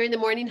they were during the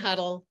morning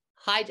huddle.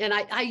 And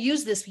I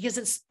use this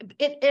because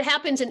it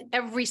happens in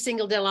every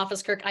single dental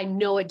office, Kirk. I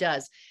know it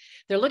does.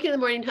 They're looking at the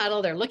morning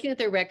huddle, they're looking at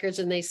their records,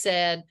 and they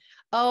said,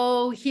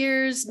 oh,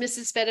 here's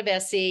Mrs.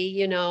 Fedavesi,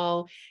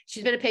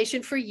 she's been a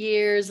patient for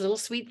years, little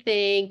sweet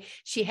thing.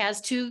 She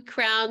has 2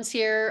 crowns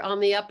here on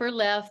the upper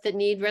left that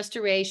need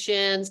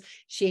restorations.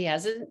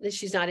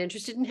 She's not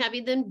interested in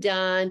having them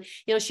done.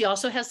 She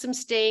also has some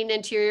stained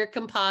anterior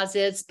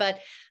composites, but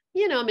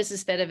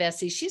Mrs.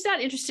 Fedavesi, she's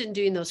not interested in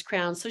doing those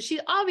crowns. So she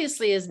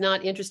obviously is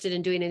not interested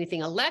in doing anything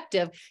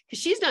elective because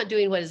she's not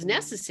doing what is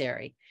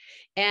necessary.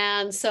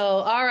 And so,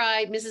 all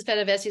right, Mrs.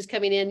 Fedavesi is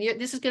coming in.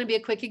 This is going to be a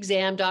quick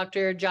exam,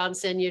 Dr.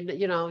 Johnson.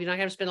 You're not going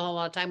to spend a whole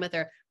lot of time with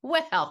her.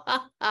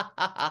 Well,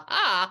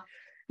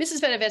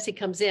 Mrs. Fedavesi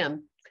comes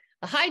in.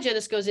 A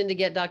hygienist goes in to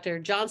get Dr.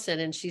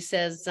 Johnson, and she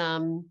says,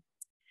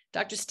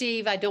 Dr.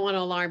 Steve, I don't want to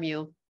alarm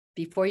you.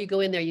 Before you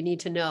go in there, you need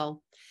to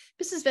know.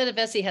 Mrs.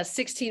 Fedavesi has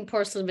 16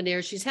 porcelain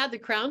veneers. She's had the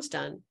crowns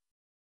done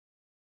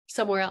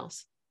somewhere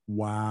else.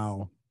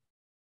 Wow.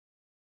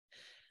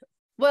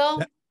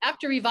 Well,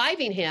 after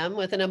reviving him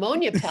with an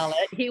ammonia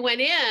pellet, he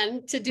went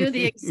in to do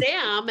the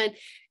exam, and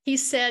he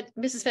said,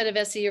 "Mrs.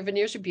 Fedevesi, your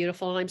veneers are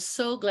beautiful, and I'm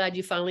so glad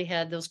you finally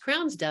had those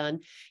crowns done."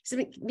 He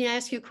said, "May I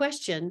ask you a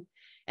question?"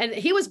 And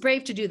he was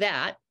brave to do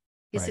that.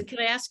 He said, "Can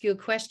I ask you a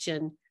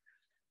question?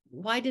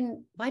 Why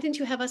didn't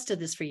you have us do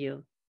this for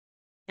you?"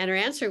 And her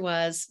answer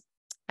was,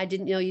 "I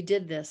didn't know you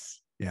did this.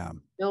 Yeah.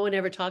 No one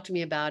ever talked to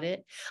me about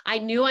it. I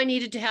knew I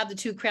needed to have the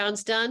 2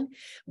 crowns done,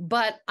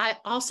 but I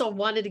also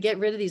wanted to get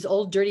rid of these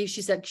old dirty,"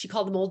 she said, she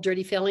called them old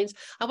dirty fillings.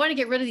 "I wanted to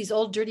get rid of these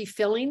old dirty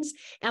fillings.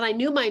 And I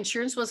knew my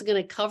insurance wasn't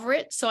going to cover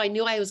it. So I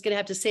knew I was going to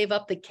have to save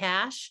up the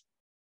cash.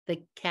 I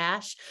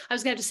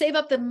was going to have to save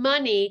up the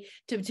money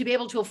to be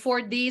able to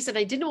afford these. And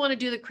I didn't want to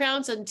do the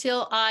crowns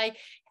until I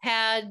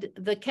had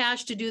the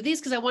cash to do these,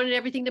 because I wanted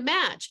everything to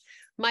match.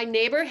 My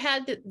neighbor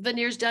had the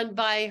veneers done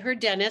by her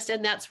dentist,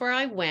 and that's where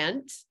I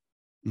went."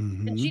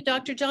 And she,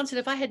 Dr. Johnson,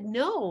 if I had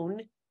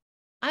known,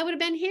 I would have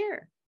been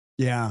here.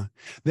 Yeah.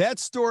 That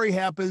story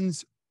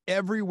happens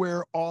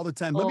everywhere all the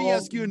time. Let me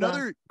ask you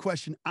another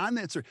question on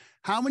that, sir.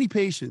 How many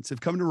patients have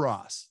come to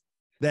Ross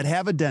that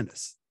have a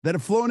dentist, that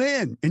have flown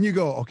in, and you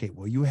go, "Okay,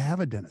 well, you have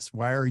a dentist.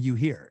 Why are you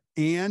here?"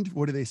 And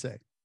what do they say?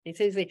 They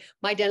say,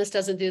 "My dentist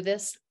doesn't do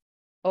this,"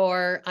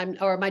 or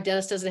my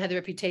dentist doesn't have the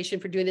reputation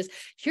for doing this.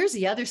 Here's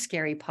the other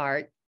scary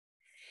part.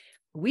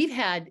 We've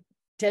had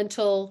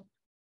dental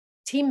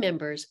team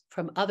members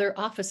from other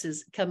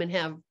offices come and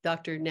have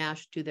Dr.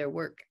 Nash do their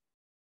work.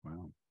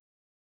 Wow.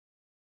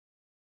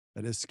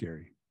 That is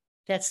scary.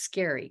 That's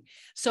scary.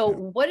 So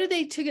what are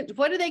they going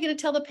to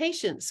tell the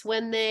patients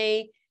when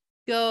they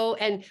go?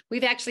 And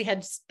we've actually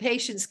had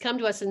patients come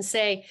to us and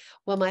say,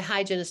 "Well, my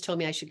hygienist told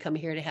me I should come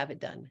here to have it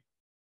done."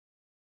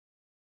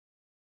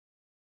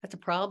 That's a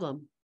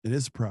problem. It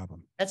is a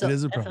problem. That's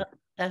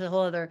a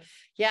whole other,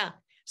 yeah.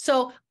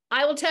 So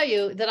I will tell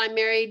you that I'm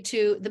married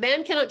to, the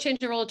man cannot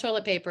change a roll of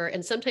toilet paper,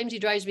 and sometimes he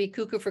drives me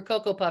cuckoo for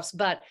Cocoa Puffs,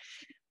 but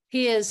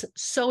he is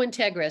so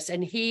integrous.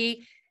 And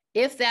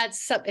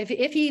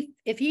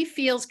if he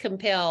feels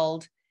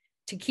compelled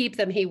to keep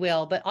them, he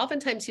will. But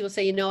oftentimes he will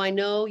say, "I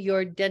know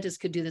your dentist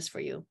could do this for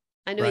you.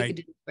 I know he could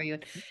do this for you."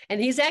 And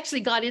he's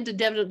actually got into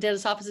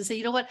dentist office and say,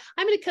 "You know what?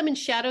 I'm going to come and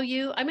shadow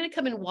you. I'm going to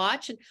come and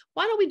watch. And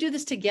why don't we do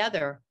this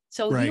together?"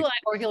 So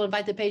or he'll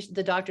invite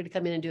the doctor to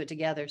come in and do it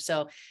together.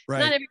 So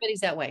not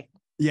everybody's that way.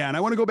 Yeah. And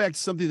I want to go back to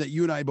something that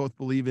you and I both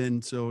believe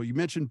in. So you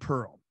mentioned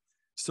Pearl.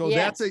 So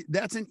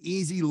that's an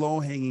easy,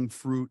 low-hanging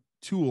fruit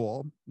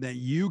tool that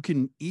you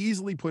can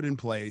easily put in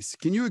place.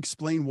 Can you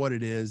explain what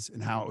it is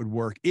and how it would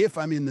work if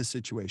I'm in this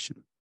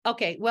situation?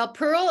 Okay. Well,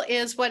 Pearl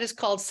is what is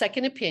called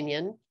second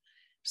opinion.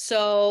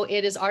 So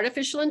it is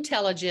artificial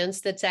intelligence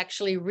that's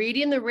actually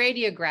reading the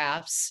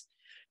radiographs,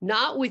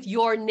 not with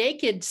your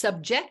naked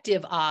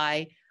subjective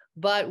eye,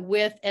 but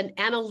with an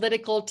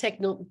analytical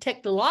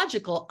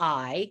technological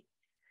eye.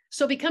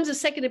 So it becomes a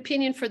second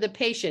opinion for the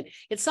patient.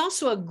 It's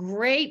also a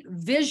great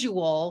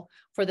visual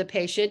for the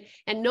patient.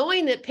 And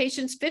knowing that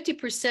patients,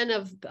 50%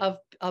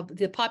 of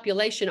the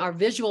population are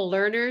visual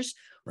learners,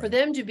 for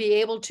them to be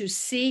able to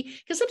see,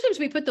 because sometimes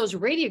we put those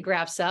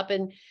radiographs up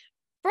and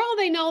for all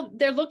they know,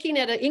 they're looking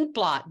at an ink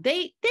blot.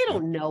 They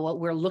don't know what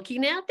we're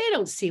looking at. They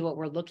don't see what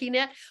we're looking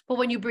at. But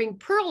when you bring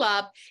Pearl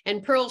up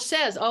and Pearl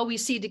says, "Oh, we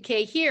see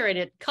decay here," and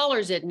it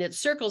colors it and it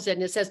circles it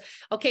and it says,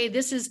 "Okay,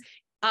 this is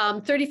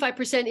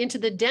 35% into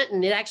the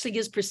dentin." It actually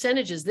gives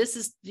percentages. This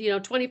is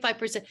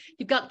 25%.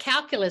 You've got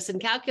calculus,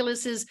 and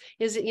calculus is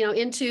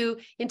into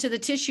the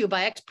tissue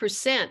by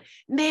X%.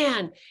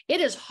 Man, it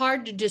is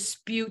hard to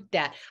dispute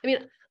that. I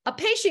mean, a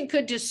patient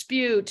could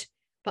dispute,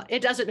 but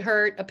it doesn't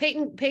hurt. A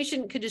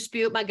patient could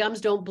dispute, "My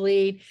gums don't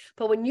bleed."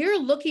 But when you're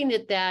looking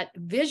at that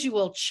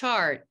visual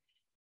chart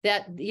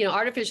that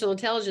artificial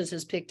intelligence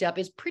has picked up,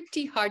 is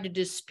pretty hard to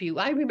dispute.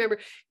 I remember,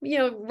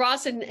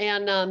 Ross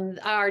and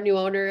our new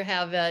owner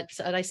have,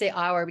 and I say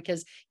our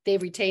because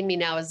they've retained me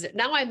now.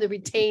 Now I'm the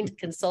retained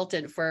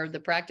consultant for the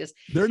practice.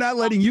 They're not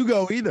letting you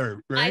go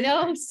either, right? I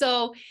know.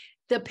 So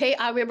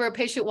I remember a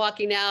patient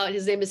walking out.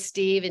 His name is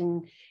Steve,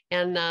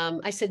 and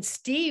I said,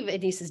 "Steve,"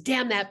 and he says,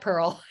 "Damn that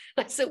Pearl."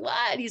 I said,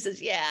 "What?" He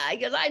says, "Yeah." He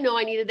goes, "I know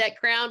I needed that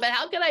crown, but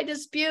how can I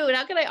dispute?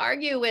 How can I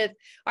argue with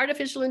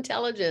artificial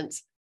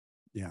intelligence?"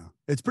 Yeah,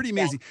 it's pretty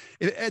amazing.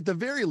 At the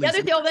very least,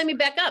 let me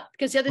back up,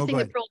 because the other thing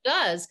that Pearl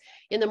does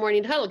in the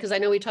morning huddle, because I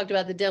know we talked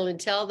about the dental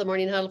intel, the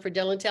morning huddle for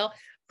dental intel.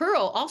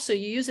 Pearl also,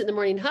 you use it in the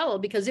morning huddle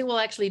because it will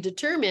actually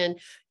determine,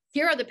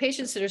 here are the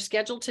patients that are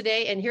scheduled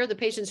today, and here are the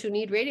patients who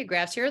need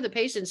radiographs. Here are the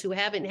patients who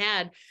haven't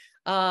had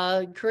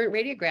current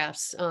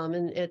radiographs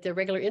at the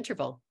regular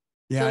interval.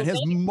 Yeah, it has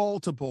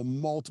multiple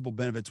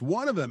benefits.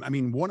 One of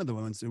the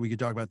ones that we could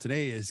talk about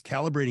today is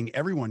calibrating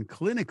everyone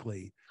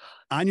clinically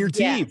on your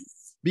team.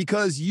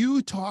 Because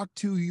you talk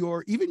to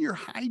even your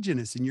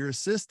hygienist and your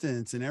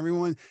assistants and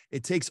everyone,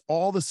 it takes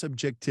all the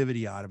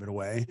subjectivity out of it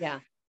away. Yeah.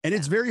 And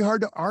it's very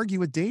hard to argue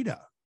with data.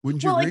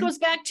 Wouldn't you agree? Well, it goes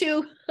back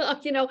to,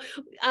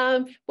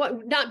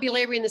 not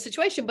belaboring the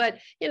situation, but,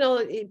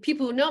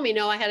 people who know me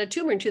know I had a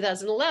tumor in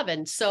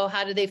 2011. So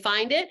how did they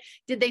find it?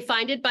 Did they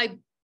find it by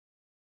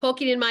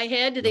poking in my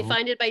head? Did they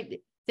find it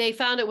they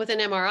found it with an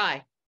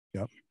MRI?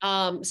 Yep.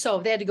 So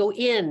they had to go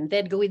in, they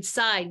had to go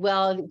inside.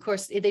 Well, of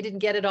course, they didn't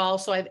get it all.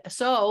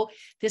 So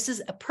this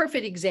is a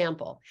perfect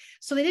example.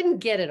 So they didn't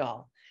get it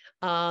all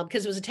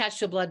because it was attached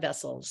to a blood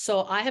vessel.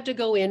 So I have to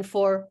go in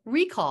for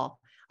recall.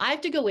 I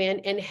have to go in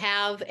and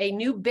have a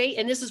new base.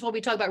 And this is what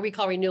we talk about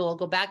recall renewal. I'll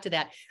go back to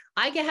that.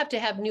 I have to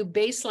have a new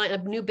baseline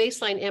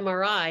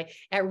MRI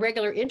at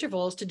regular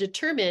intervals to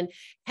determine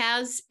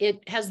has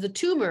the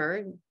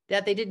tumor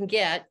that they didn't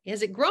get,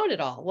 has it grown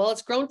at all? Well,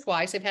 it's grown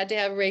twice. I've had to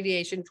have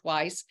radiation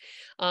twice.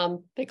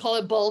 They call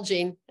it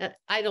bulging.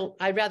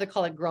 I'd rather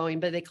call it growing,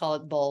 but they call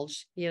it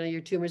bulge.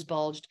 Your tumor's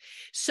bulged.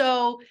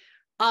 So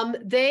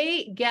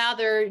they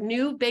gather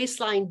new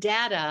baseline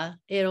data,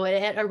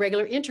 at a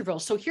regular interval.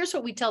 So here's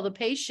what we tell the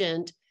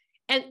patient.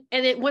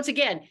 Once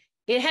again,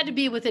 it had to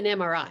be with an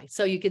MRI.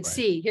 So you could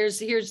see, here's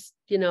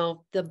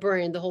the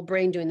brain, the whole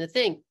brain doing the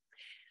thing.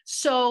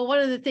 So one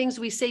of the things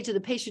we say to the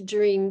patient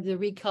during the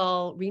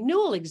recall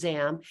renewal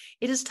exam,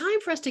 it is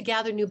time for us to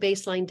gather new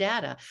baseline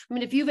data. I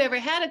mean, if you've ever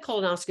had a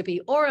colonoscopy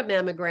or a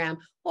mammogram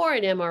or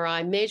an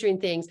MRI measuring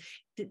things,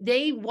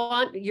 they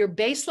want your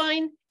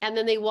baseline, and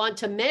then they want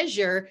to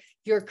measure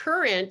your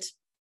current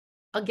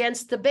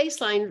against the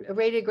baseline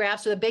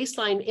radiographs or the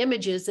baseline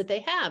images that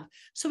they have.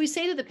 So we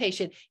say to the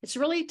patient, it's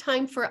really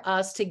time for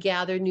us to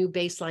gather new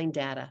baseline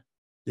data.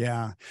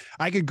 Yeah,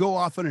 I could go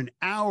off on an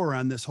hour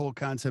on this whole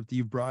concept that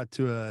you've brought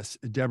to us,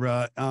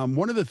 Debra.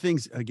 One of the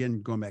things,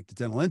 again, going back to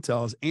dental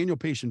intel, is annual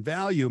patient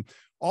value.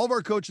 All of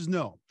our coaches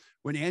know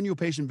when annual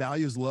patient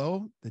value is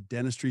low, the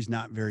dentistry is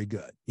not very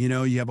good.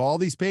 You have all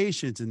these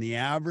patients and the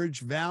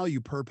average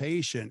value per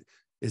patient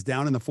is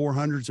down in the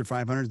 400s or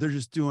 500s. They're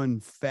just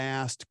doing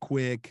fast,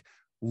 quick,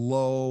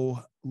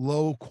 low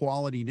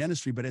quality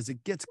dentistry. But as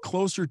it gets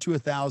closer to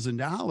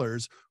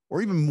 $1,000,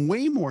 or even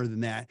way more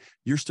than that,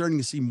 you're starting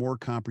to see more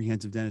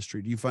comprehensive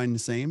dentistry. Do you find the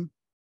same?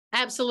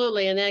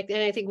 Absolutely. And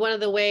I think one of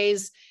the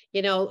ways,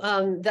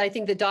 that I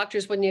think the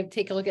doctors, when you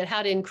take a look at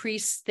how to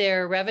increase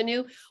their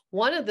revenue,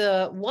 one of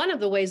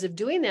the ways of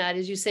doing that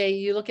is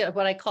you look at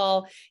what I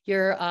call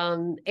your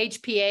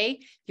HPA,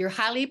 your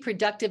highly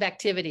productive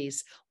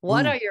activities.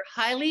 What are your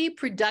highly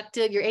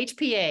productive, your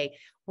HPA?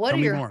 What are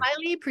your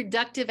highly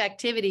productive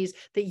activities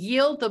that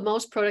yield the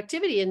most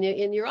productivity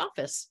in your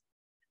office?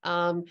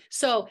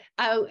 So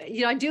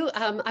I do,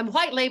 I'm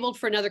white labeled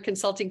for another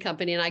consulting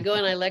company, and I go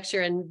and I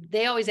lecture, and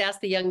they always ask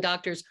the young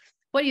doctors,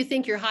 what do you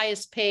think your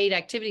highest paid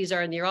activities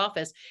are in your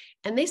office?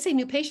 And they say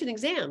new patient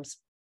exams.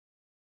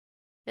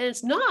 And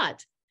it's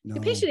not. No.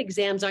 New patient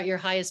exams aren't your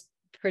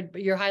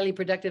highly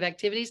productive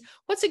activities.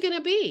 What's it going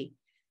to be?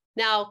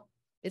 Now,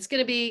 it's going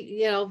to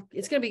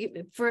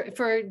be, for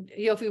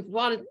if we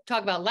want to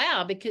talk about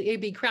lab,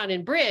 it'd be Crown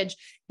and Bridge.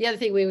 The other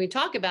thing when we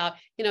talk about,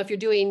 if you're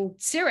doing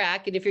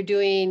CIRAC and if you're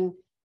doing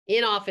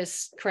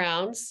in-office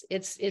crowns,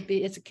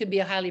 it could be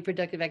a highly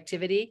productive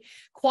activity.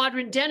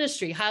 Quadrant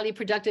dentistry, highly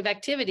productive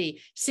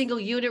activity. Single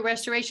unit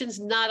restorations,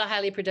 not a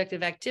highly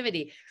productive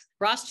activity.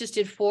 Ross just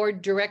did 4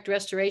 direct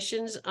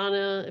restorations on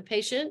a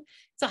patient.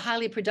 It's a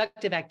highly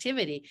productive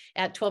activity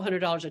at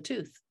 $1,200 a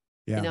tooth.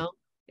 Yeah.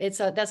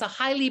 That's a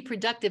highly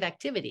productive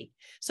activity.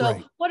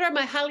 So what are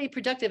my highly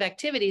productive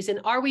activities,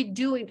 and are we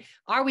doing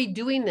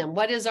them?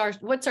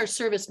 What's our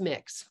service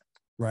mix?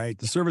 Right.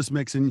 The service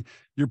mix. And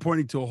you're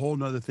pointing to a whole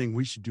nother thing.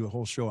 We should do a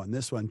whole show on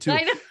this one too.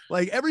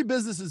 Like every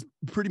business is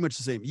pretty much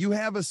the same. You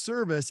have a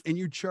service and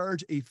you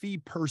charge a fee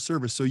per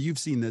service. So you've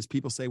seen this.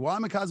 People say, well,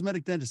 I'm a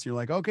cosmetic dentist. You're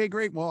like, okay,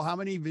 great. Well, how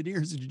many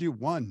veneers did you do?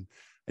 1.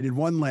 I did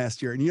 1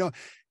 last year. And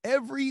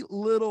every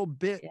little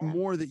bit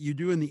more that you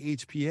do in the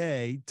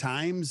HPA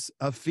times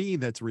a fee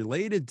that's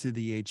related to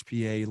the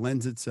HPA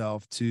lends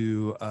itself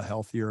to a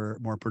healthier,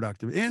 more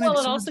productive. And it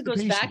also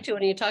goes back to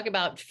when you talk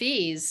about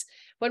fees.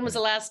 When was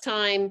the last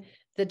time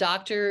the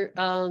doctor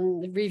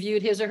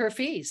reviewed his or her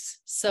fees?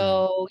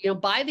 So,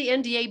 buy the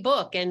NDA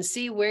book and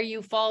see where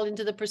you fall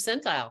into the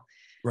percentile.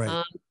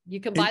 Right. You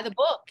can buy the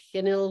book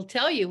and it'll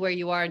tell you where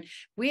you are. And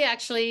we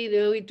actually,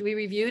 we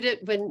reviewed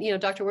it when,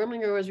 Dr.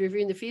 Wormlinger was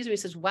reviewing the fees, and he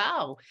says,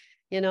 wow,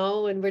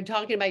 and we're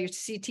talking about your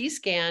CT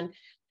scan,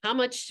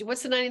 what's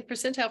the 90th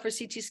percentile for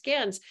CT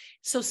scans?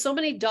 So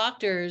many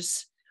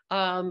doctors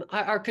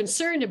are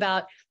concerned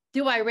about,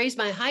 do I raise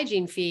my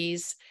hygiene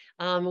fees?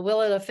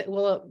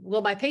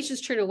 Will my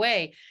patients turn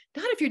away?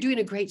 Not if you're doing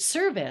a great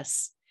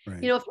service.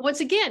 Right.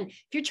 Once again,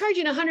 if you're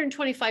charging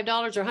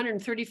 $125 or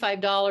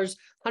 $135,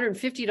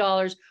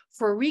 $150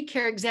 for a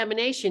recare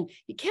examination,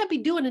 you can't be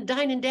doing a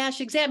dine and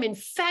dash exam. In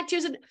fact,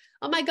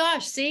 oh my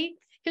gosh, see,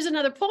 here's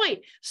another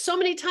point. So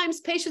many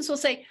times patients will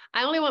say,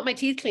 I only want my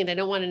teeth cleaned. I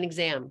don't want an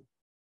exam.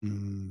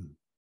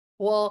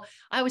 Well,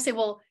 I always say,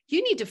 well,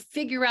 you need to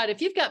figure out, if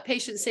you've got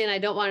patients saying, I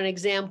don't want an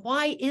exam,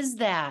 why is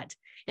that?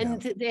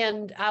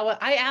 And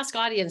I ask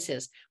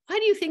audiences, why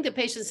do you think the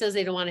patient says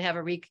they don't want to have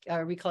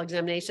a recall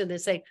examination? They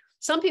say,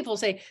 some people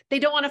say they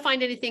don't want to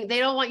find anything. They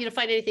don't want you to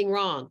find anything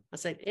wrong. I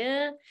say,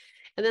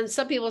 And then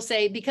some people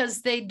say,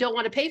 because they don't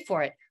want to pay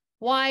for it.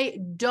 Why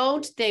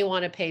don't they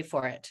want to pay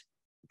for it?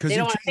 They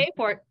don't want to pay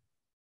for it.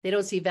 They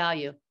don't see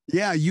value.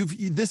 Yeah.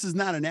 This is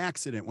not an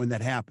accident when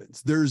that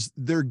happens.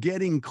 They're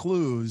getting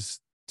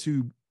clues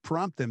to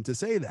prompt them to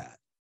say that?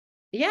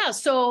 Yeah.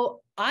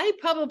 So I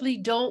probably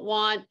don't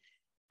want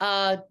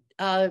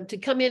to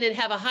come in and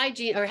have a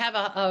hygiene or have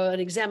an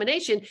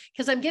examination,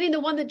 because I'm getting the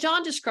one that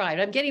John described.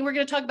 We're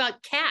going to talk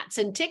about cats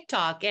and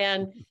TikTok,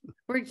 and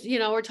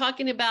we're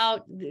talking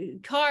about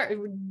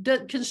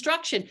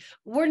construction.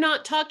 We're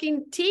not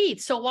talking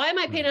teeth. So why am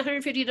I paying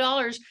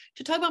 $150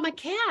 to talk about my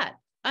cat?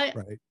 Why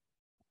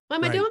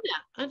am I doing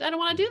that? I don't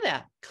want to do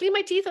that. Clean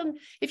my teeth.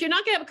 If you're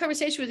not going to have a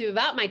conversation with me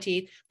about my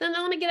teeth, then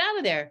let me get out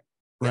of there.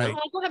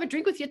 I'll go have a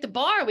drink with you at the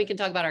bar, and we can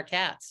talk about our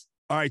cats.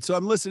 All right. So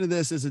I'm listening to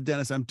this as a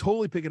dentist. I'm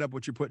totally picking up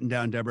what you're putting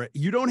down, Debra.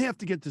 You don't have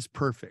to get this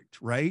perfect,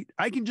 right?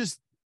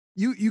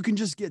 You can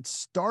just get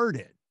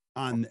started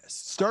on this.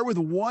 Start with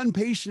one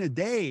patient a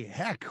day.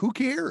 Heck, who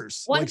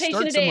cares? One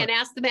patient a day and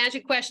ask the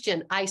magic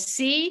question. I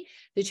see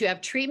that you have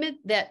treatment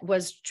that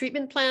was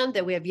treatment plan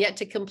that we have yet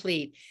to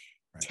complete.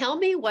 Right. Tell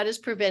me what has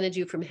prevented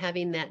you from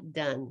having that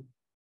done.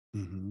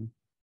 Mm-hmm.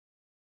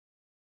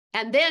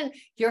 And then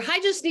your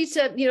hygienist needs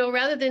to,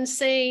 rather than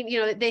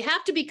saying, they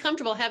have to be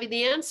comfortable having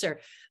the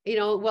answer.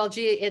 Well,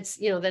 gee, it's,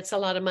 that's a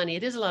lot of money.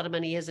 It is a lot of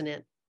money, isn't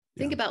it?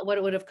 Yeah. Think about what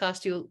it would have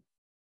cost you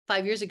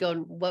 5 years ago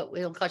and what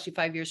it'll cost you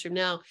 5 years from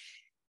now.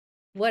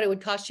 What it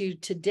would cost you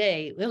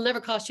today, it'll never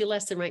cost you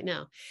less than right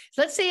now.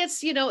 So let's say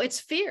it's, it's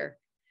fear.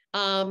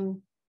 To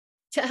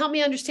help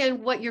me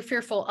understand what you're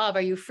fearful of.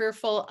 Are you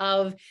fearful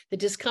of the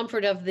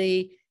discomfort of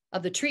the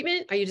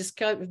treatment? Are you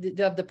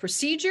of the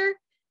procedure?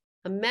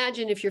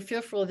 Imagine if you're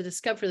fearful of the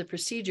discomfort of the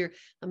procedure,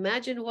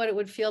 imagine what it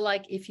would feel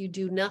like if you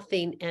do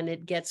nothing and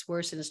it gets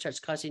worse and it starts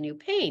causing you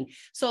pain.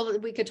 So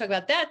we could talk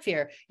about that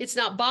fear. It's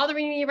not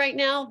bothering me right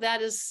now.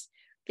 That is,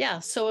 yeah.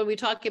 So when we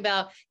talk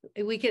about,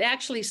 we could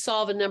actually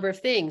solve a number of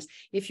things.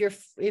 If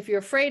you're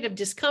afraid of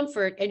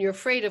discomfort and you're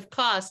afraid of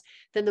cost,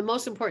 then the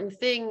most important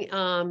thing,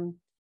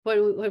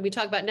 when we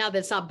talk about now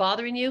that's not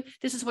bothering you,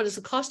 this is what is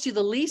cost you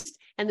the least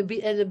and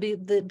be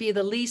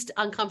the least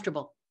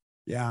uncomfortable.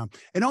 Yeah.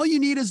 And all you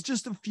need is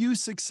just a few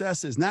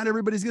successes. Not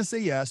everybody's going to say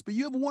yes, but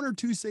you have one or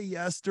two say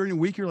yes during a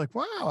week. You're like,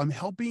 wow, I'm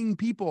helping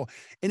people.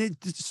 And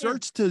it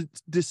starts to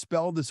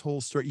dispel this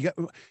whole story.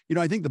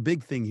 I think the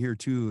big thing here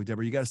too,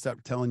 Debra, you got to stop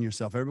telling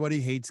yourself,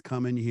 everybody hates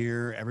coming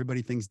here.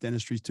 Everybody thinks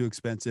dentistry is too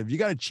expensive. You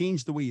got to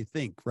change the way you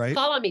think, right?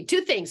 Call on me.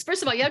 Two things.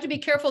 First of all, you have to be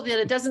careful that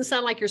it doesn't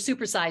sound like you're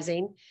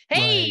supersizing.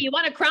 Hey, you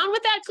want a crown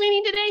with that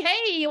cleaning today?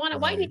 Hey, you want a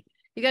whitening?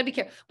 You got to be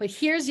careful. But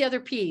here's the other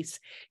piece.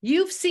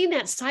 You've seen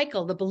that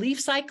cycle, the belief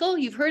cycle.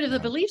 You've heard of the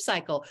belief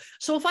cycle.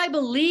 So if I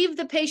believe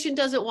the patient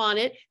doesn't want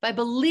it, if I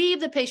believe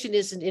the patient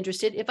isn't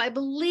interested, if I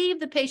believe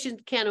the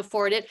patient can't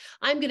afford it,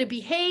 I'm going to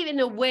behave in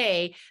a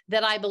way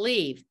that I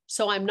believe.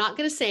 So I'm not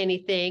going to say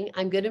anything.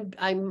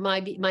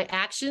 My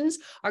actions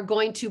are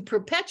going to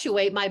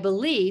perpetuate my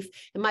belief.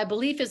 And my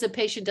belief is the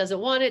patient doesn't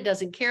want it,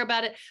 doesn't care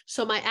about it.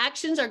 So my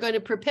actions are going to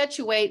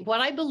perpetuate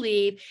what I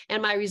believe,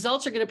 and my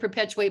results are going to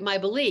perpetuate my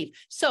belief.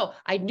 So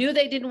I knew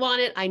they didn't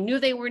want it. I knew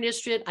they weren't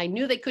interested. I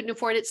knew they couldn't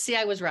afford it. See,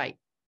 I was right.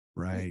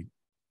 Right.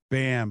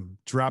 Bam.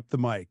 Drop the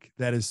mic.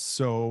 That is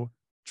so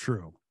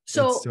true.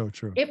 So, it's so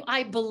true. If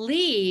I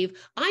believe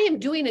I am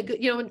doing a good,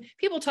 when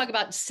people talk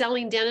about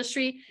selling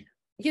dentistry,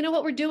 you know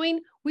what we're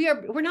doing?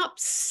 We're not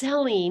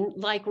selling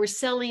like we're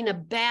selling a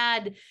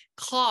bad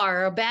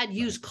car, a bad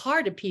used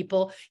car to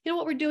people. You know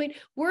what we're doing?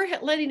 We're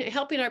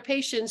helping our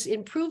patients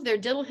improve their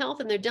dental health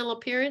and their dental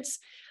appearance.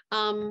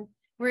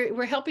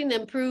 We're helping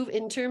them improve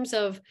in terms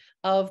of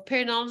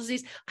periodontal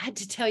disease. I had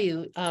to tell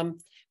you,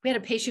 we had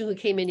a patient who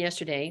came in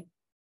yesterday,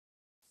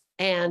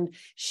 and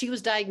she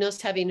was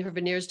diagnosed having her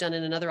veneers done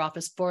in another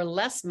office for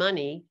less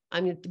money. I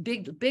mean,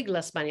 big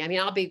less money. I mean,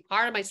 I'll be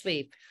hard on my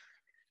sleeve.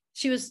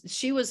 She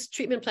was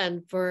treatment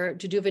planned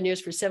to do veneers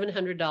for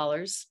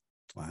 $700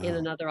 in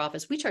another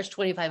office. We charged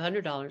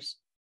 $2,500.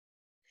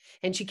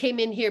 And she came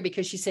in here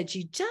because she said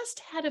she just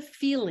had a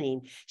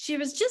feeling. She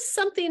was just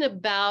something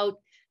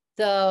about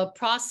the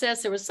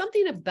process. There was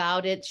something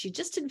about it. She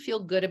just didn't feel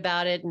good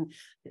about it. And,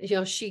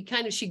 she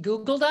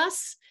Googled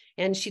us,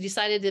 and she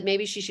decided that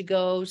maybe she should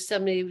go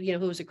somebody,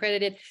 who was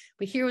accredited.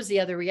 But here was the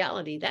other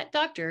reality. That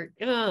doctor,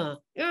 I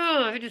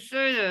had to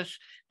say this.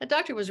 That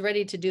doctor was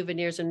ready to do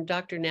veneers, and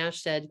Dr.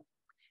 Nash said,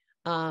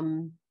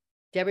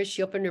 Debra,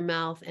 she opened her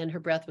mouth and her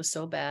breath was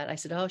so bad. I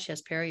said, oh, she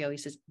has perio. He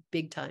says,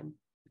 big time.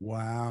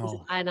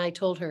 Wow. And I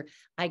told her,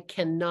 I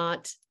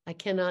cannot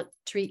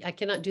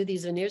do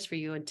these veneers for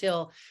you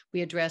until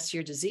we address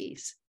your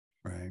disease.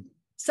 Right.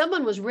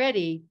 Someone was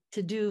ready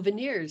to do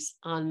veneers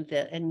on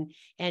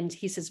and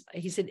he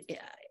said,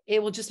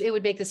 it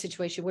would make the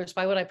situation worse.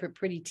 Why would I put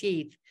pretty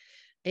teeth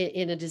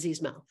in a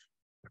diseased mouth?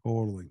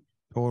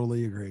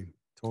 Totally agree.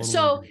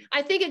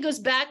 I think it goes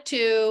back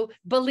to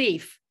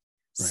belief.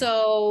 Right.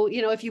 So,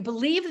 if you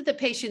believe that the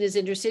patient is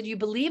interested, you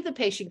believe the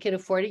patient can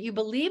afford it, you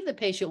believe the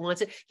patient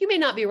wants it, you may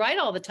not be right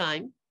all the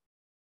time.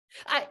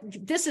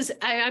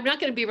 I'm not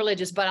going to be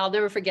religious, but I'll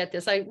never forget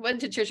this. I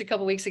went to church a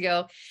couple of weeks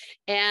ago,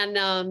 and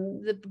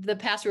the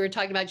pastor, we were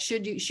talking about,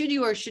 should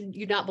you or should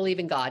you not believe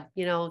in God?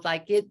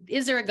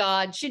 Is there a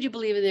God? Should you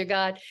believe in their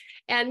God?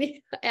 And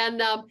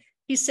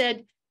he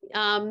said,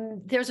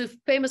 there's a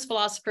famous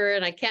philosopher,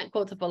 and I can't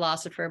quote the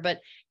philosopher,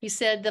 but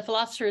the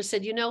philosopher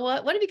said, you know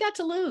what have you got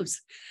to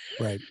lose?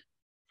 Right.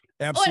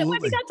 What have you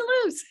Absolutely. got to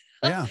lose?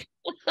 Yeah.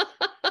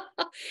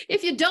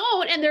 If you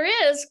don't, and there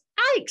is,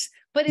 yikes.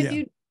 But if Yeah.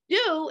 you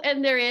do,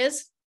 and there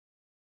is,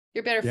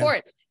 you're better Yeah. for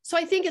it. So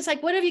I think it's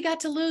like, what have you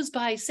got to lose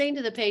by saying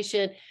to the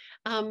patient,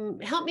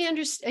 help me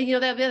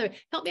understand,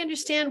 help me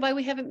understand why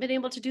we haven't been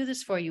able to do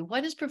this for you.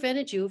 What has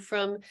prevented you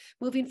from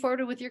moving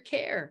forward with your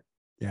care?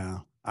 Yeah.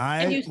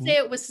 And you say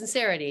it with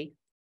sincerity.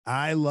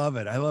 I love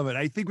it. I love it.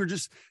 I think we're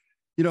just,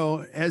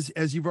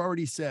 as you've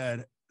already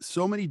said,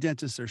 so many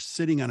dentists are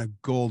sitting on a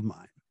gold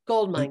mine.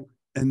 Gold mine.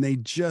 And they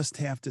just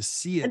have to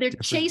see it. And they're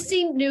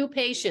chasing new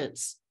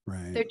patients.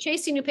 Right. They're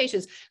chasing new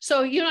patients.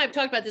 So, I've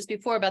talked about this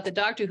before about the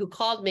doctor who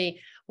called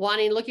me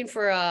looking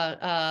for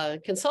a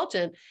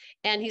consultant.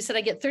 And he said,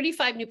 I get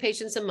 35 new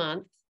patients a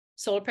month,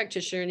 solo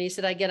practitioner. And he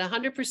said, I get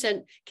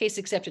 100% case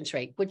acceptance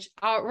rate, which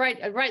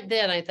right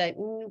then I thought,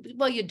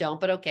 well, you don't,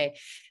 but okay.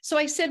 So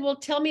I said, well,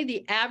 tell me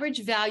the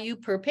average value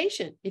per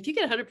patient. If you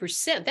get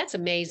 100%, that's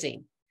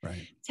amazing.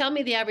 Right. Tell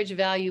me the average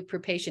value per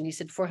patient. He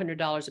said,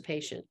 $400 a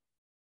patient.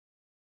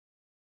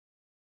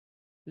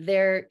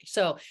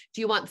 So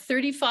do you want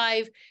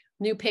 35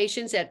 new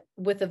patients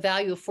with a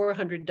value of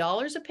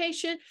 $400 a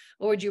patient,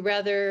 or would you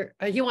rather,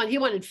 he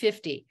wanted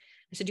 50.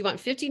 I said, do you want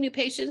 50 new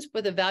patients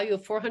with a value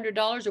of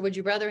 $400, or would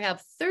you rather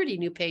have 30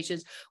 new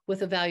patients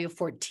with a value of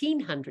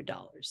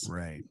 $1,400?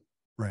 Right.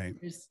 Right.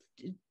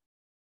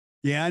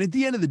 Yeah. And at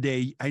the end of the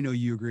day, I know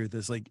you agree with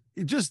this, like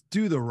just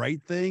do the right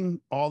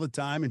thing all the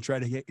time and try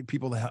to get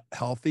people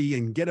healthy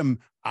and get them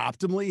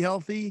optimally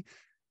healthy.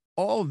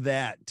 All of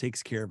that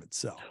takes care of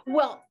itself.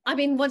 Well, I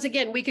mean, once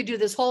again, we could do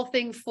this whole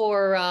thing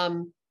for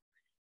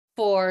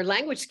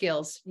language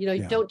skills.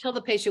 Don't tell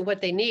the patient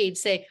what they need.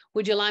 Say,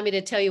 would you allow me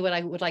to tell you what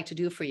I would like to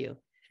do for you?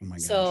 Oh my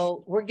gosh.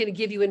 So we're going to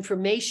give you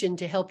information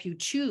to help you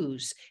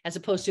choose, as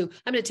opposed to,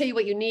 I'm going to tell you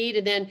what you need.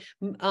 And then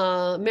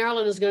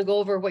Marilyn is going to go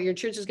over what your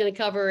insurance is going to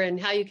cover and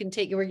how you can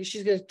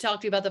she's going to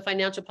talk to you about the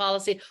financial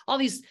policy, all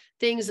these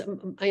things.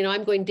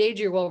 I'm going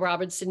danger Will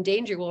Robinson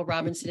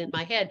in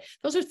my head.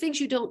 Those are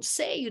things you don't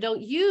say, you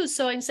don't use.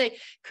 So I can say,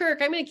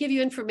 Kirk, I'm going to give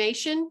you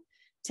information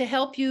to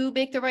help you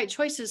make the right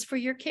choices for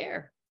your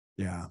care.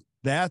 Yeah.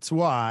 That's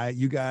why,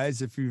 you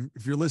guys, if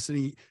you're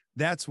listening,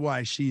 that's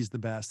why she's the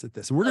best at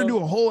this. And we're going to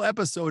do a whole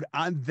episode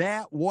on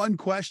that one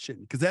question,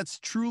 because that's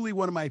truly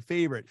one of my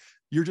favorite.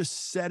 You're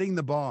just setting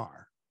the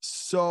bar.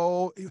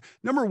 So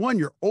number one,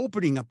 you're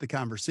opening up the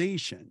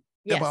conversation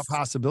about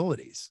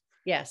possibilities.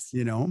 Yes.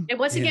 And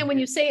once again, when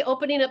you say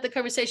opening up the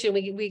conversation,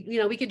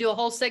 we could do a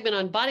whole segment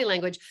on body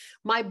language.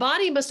 My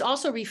body must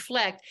also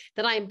reflect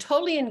that I am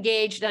totally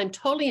engaged and I'm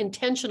totally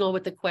intentional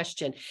with the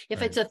question.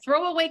 If it's a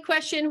throwaway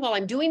question while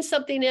I'm doing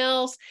something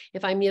else,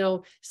 if I'm,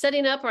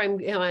 setting up, or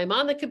I'm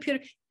on the computer,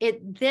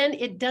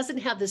 it doesn't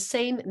have the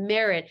same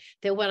merit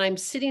that when I'm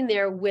sitting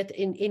there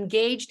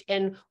engaged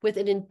and with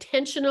an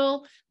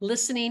intentional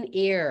listening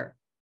ear.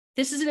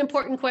 This is an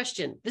important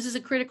question. This is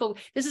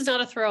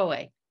not a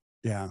throwaway.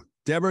 Yeah.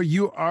 Debra,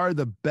 you are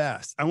the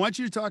best. I want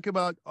you to talk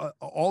about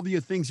all the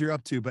things you're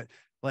up to, but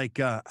I'm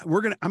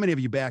going to have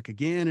you back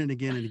again and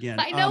again and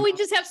again. I know, we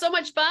just have so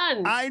much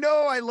fun. I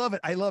know. I love it.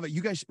 I love it.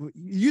 You guys,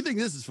 you think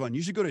this is fun.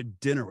 You should go to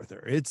dinner with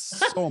her. It's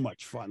so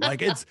much fun. I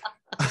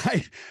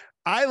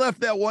left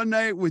that one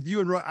night with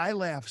you and Roy. I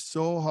laughed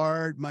so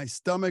hard. My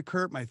stomach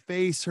hurt. My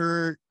face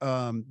hurt.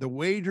 The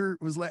waiter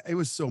it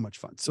was so much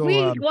fun. So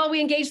we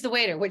engaged the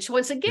waiter, which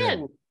once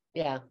again,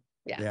 yeah.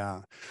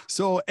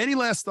 So any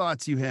last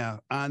thoughts you have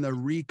on the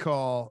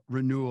recall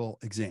renewal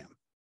exam?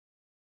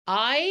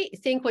 I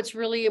think what's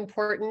really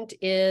important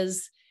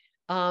is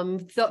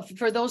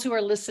for those who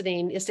are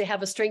listening is to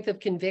have a strength of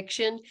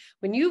conviction.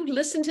 When you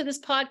listen to this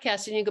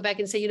podcast and you go back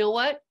and say, you know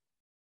what,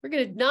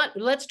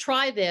 let's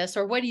try this,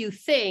 or what do you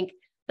think?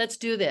 Let's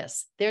do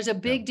this. There's a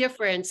big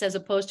difference as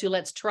opposed to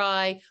let's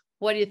try.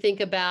 What do you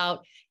think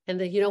about? And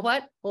then, you know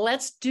what,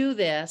 let's do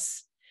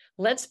this.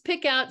 Let's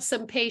pick out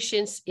some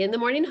patients in the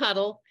morning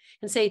huddle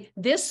and say,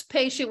 this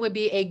patient would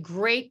be a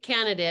great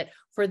candidate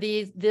for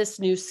this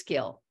new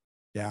skill.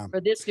 Yeah.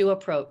 For this new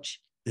approach.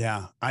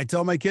 Yeah. I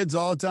tell my kids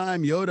all the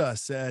time, Yoda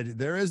said,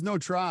 there is no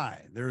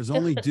try. There is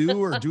only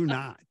do or do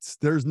not.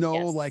 There's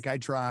no, I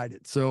tried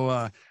it.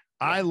 So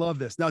I love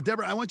this. Now,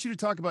 Debra, I want you to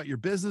talk about your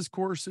business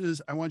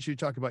courses. I want you to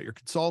talk about your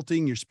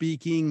consulting, your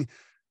speaking.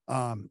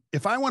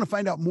 If I want to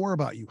find out more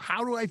about you,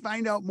 how do I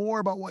find out more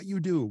about what you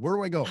do? Where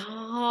do I go?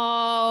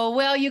 Oh,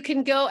 well, you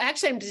can go.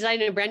 Actually, I'm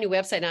designing a brand new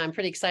website now. I'm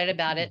pretty excited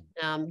about it.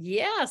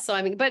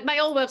 But my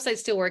old website's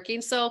still working.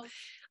 So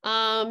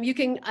I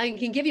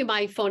can give you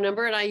my phone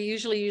number, and I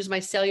usually use my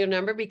cellular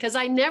number because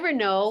I never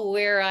know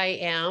where I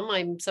am.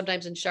 I'm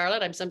sometimes in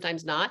Charlotte. I'm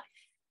sometimes not.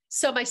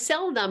 So my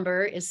cell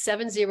number is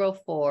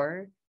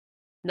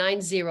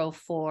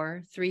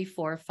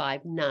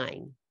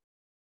 704-904-3459.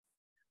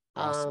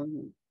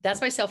 Awesome.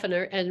 That's my cell phone,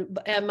 and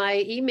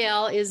my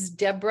email is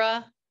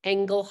Debra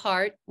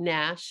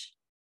Engelhardt-Nash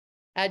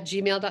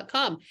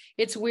 @gmail.com.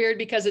 It's weird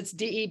because it's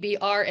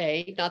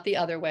Debra, not the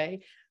other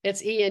way.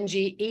 It's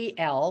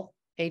Engelhardt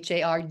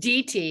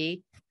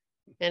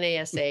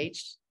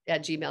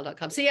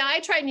HARDTNASH@gmail.com. So yeah, I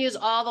try and use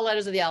all the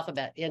letters of the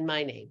alphabet in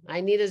my name.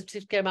 I needed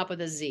to come up with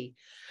a Z.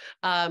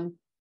 And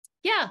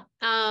you can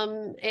go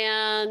on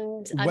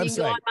my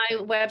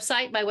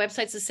website. My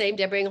website's the same,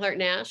 Debra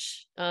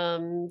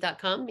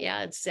Engelhardt-Nash.com.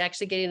 Yeah, it's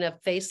actually getting a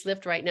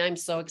facelift right now. I'm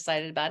so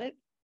excited about it.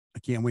 I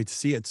can't wait to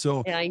see it.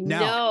 So I now,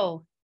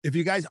 know. If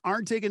you guys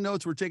aren't taking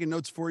notes, we're taking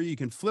notes for you. You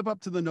can flip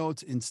up to the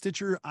notes in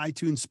Stitcher,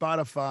 iTunes,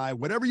 Spotify,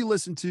 whatever you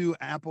listen to,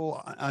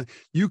 Apple.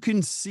 You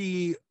can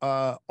see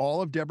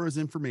all of Debra's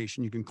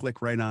information. You can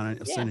click right on it.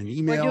 You'll send an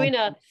email.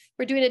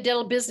 We're doing a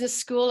dental business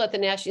school at the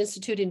Nash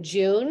Institute in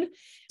June.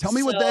 Tell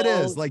me what that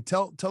is. Like,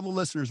 tell the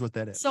listeners what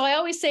that is. So I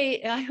always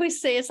say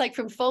it's like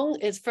from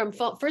first phone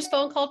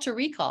call to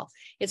recall.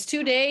 It's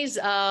 2 days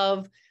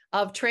of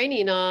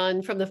training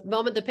from the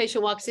moment the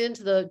patient walks in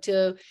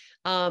to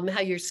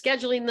how you're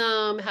scheduling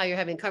them, how you're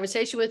having a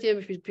conversation with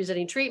them,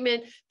 presenting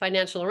treatment,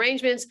 financial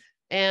arrangements,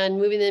 and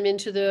moving them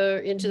into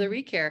the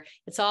recare.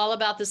 It's all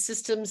about the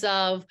systems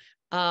of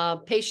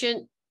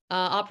patient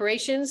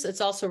operations.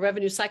 It's also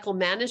revenue cycle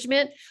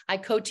management. I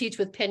co-teach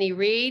with Penny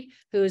Reed,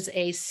 who's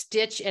a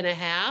stitch and a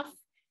half.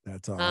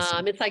 That's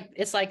awesome.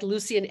 It's like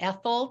Lucy and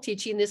Ethel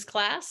teaching this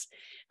class.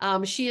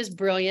 She is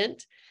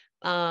brilliant.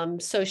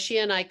 So she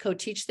and I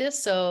co-teach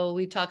this. So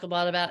we talk a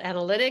lot about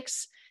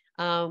analytics.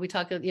 We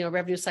talk,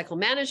 revenue cycle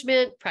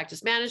management,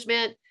 practice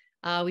management.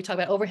 We talk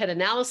about overhead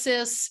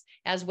analysis,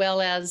 as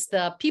well as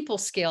the people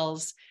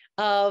skills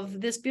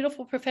of this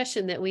beautiful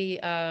profession that we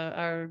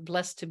are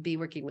blessed to be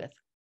working with.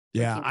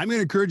 Yeah, I'm going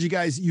to encourage you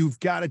guys. You've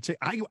got to take.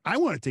 I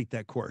want to take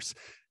that course.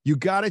 You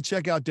got to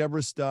check out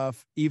Debra's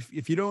stuff.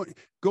 If you don't,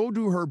 go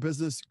do her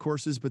business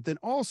courses, but then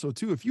also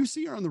too, if you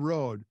see her on the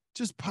road,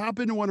 just pop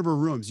into one of her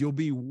rooms. You'll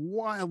be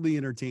wildly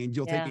entertained.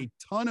 You'll take a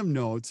ton of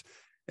notes,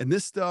 and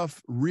this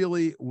stuff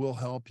really will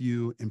help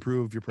you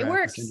improve your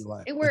practice in your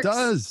life. It works. It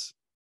does.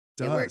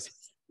 It works.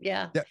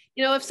 Yeah. If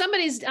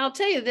I'll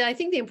tell you that I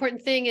think the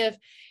important thing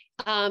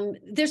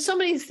there's so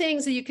many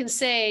things that you can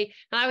say.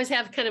 I always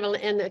have kind of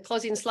in the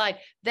closing slide,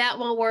 that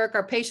won't work.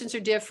 Our patients are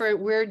different.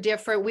 We're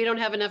different. We don't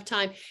have enough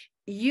time.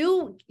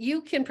 You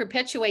can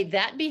perpetuate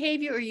that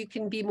behavior, or you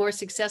can be more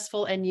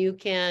successful, and you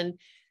can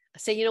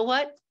say, you know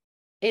what?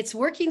 It's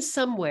working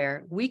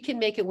somewhere. We can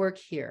make it work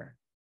here.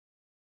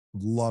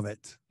 Love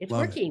it. It's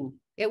working.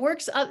 It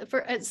works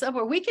for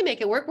somewhere. We can make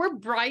it work. We're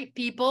bright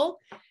people.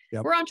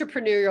 Yep. We're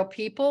entrepreneurial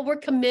people. We're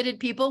committed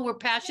people. We're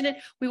passionate.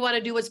 We want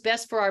to do what's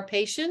best for our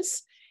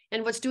patients.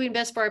 And what's doing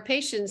best for our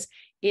patients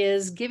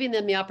is giving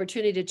them the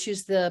opportunity to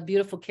choose the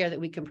beautiful care that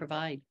we can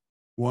provide.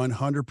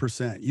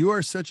 100%. You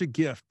are such a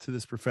gift to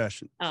this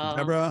profession. So,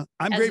 Debra,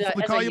 I'm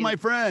grateful to call you my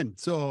friend.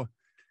 So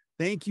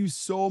thank you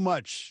so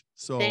much.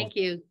 Thank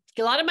you.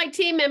 A lot of my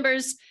team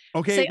members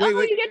say,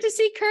 wait. You get to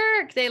see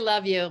Kirk. They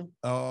love you.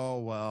 Oh,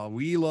 well,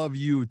 we love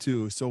you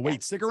too. So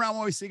stick around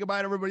while we say goodbye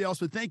to everybody else.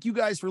 But thank you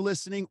guys for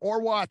listening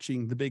or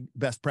watching the Big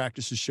Best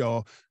Practices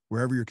Show,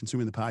 wherever you're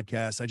consuming the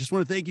podcast. I just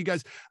want to thank you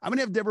guys. I'm going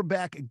to have Debra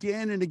back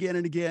again and again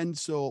and again.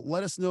 So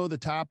let us know the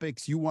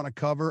topics you want to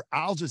cover.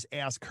 I'll just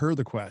ask her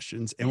the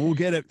questions and we'll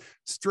get it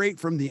straight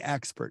from the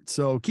expert.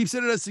 So keep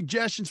sending us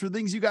suggestions for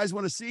things you guys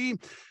want to see.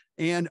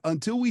 And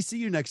until we see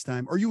you next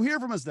time, or you hear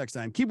from us next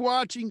time, keep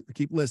watching or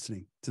keep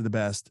listening to the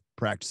Best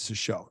Practices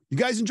Show. You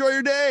guys enjoy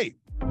your day.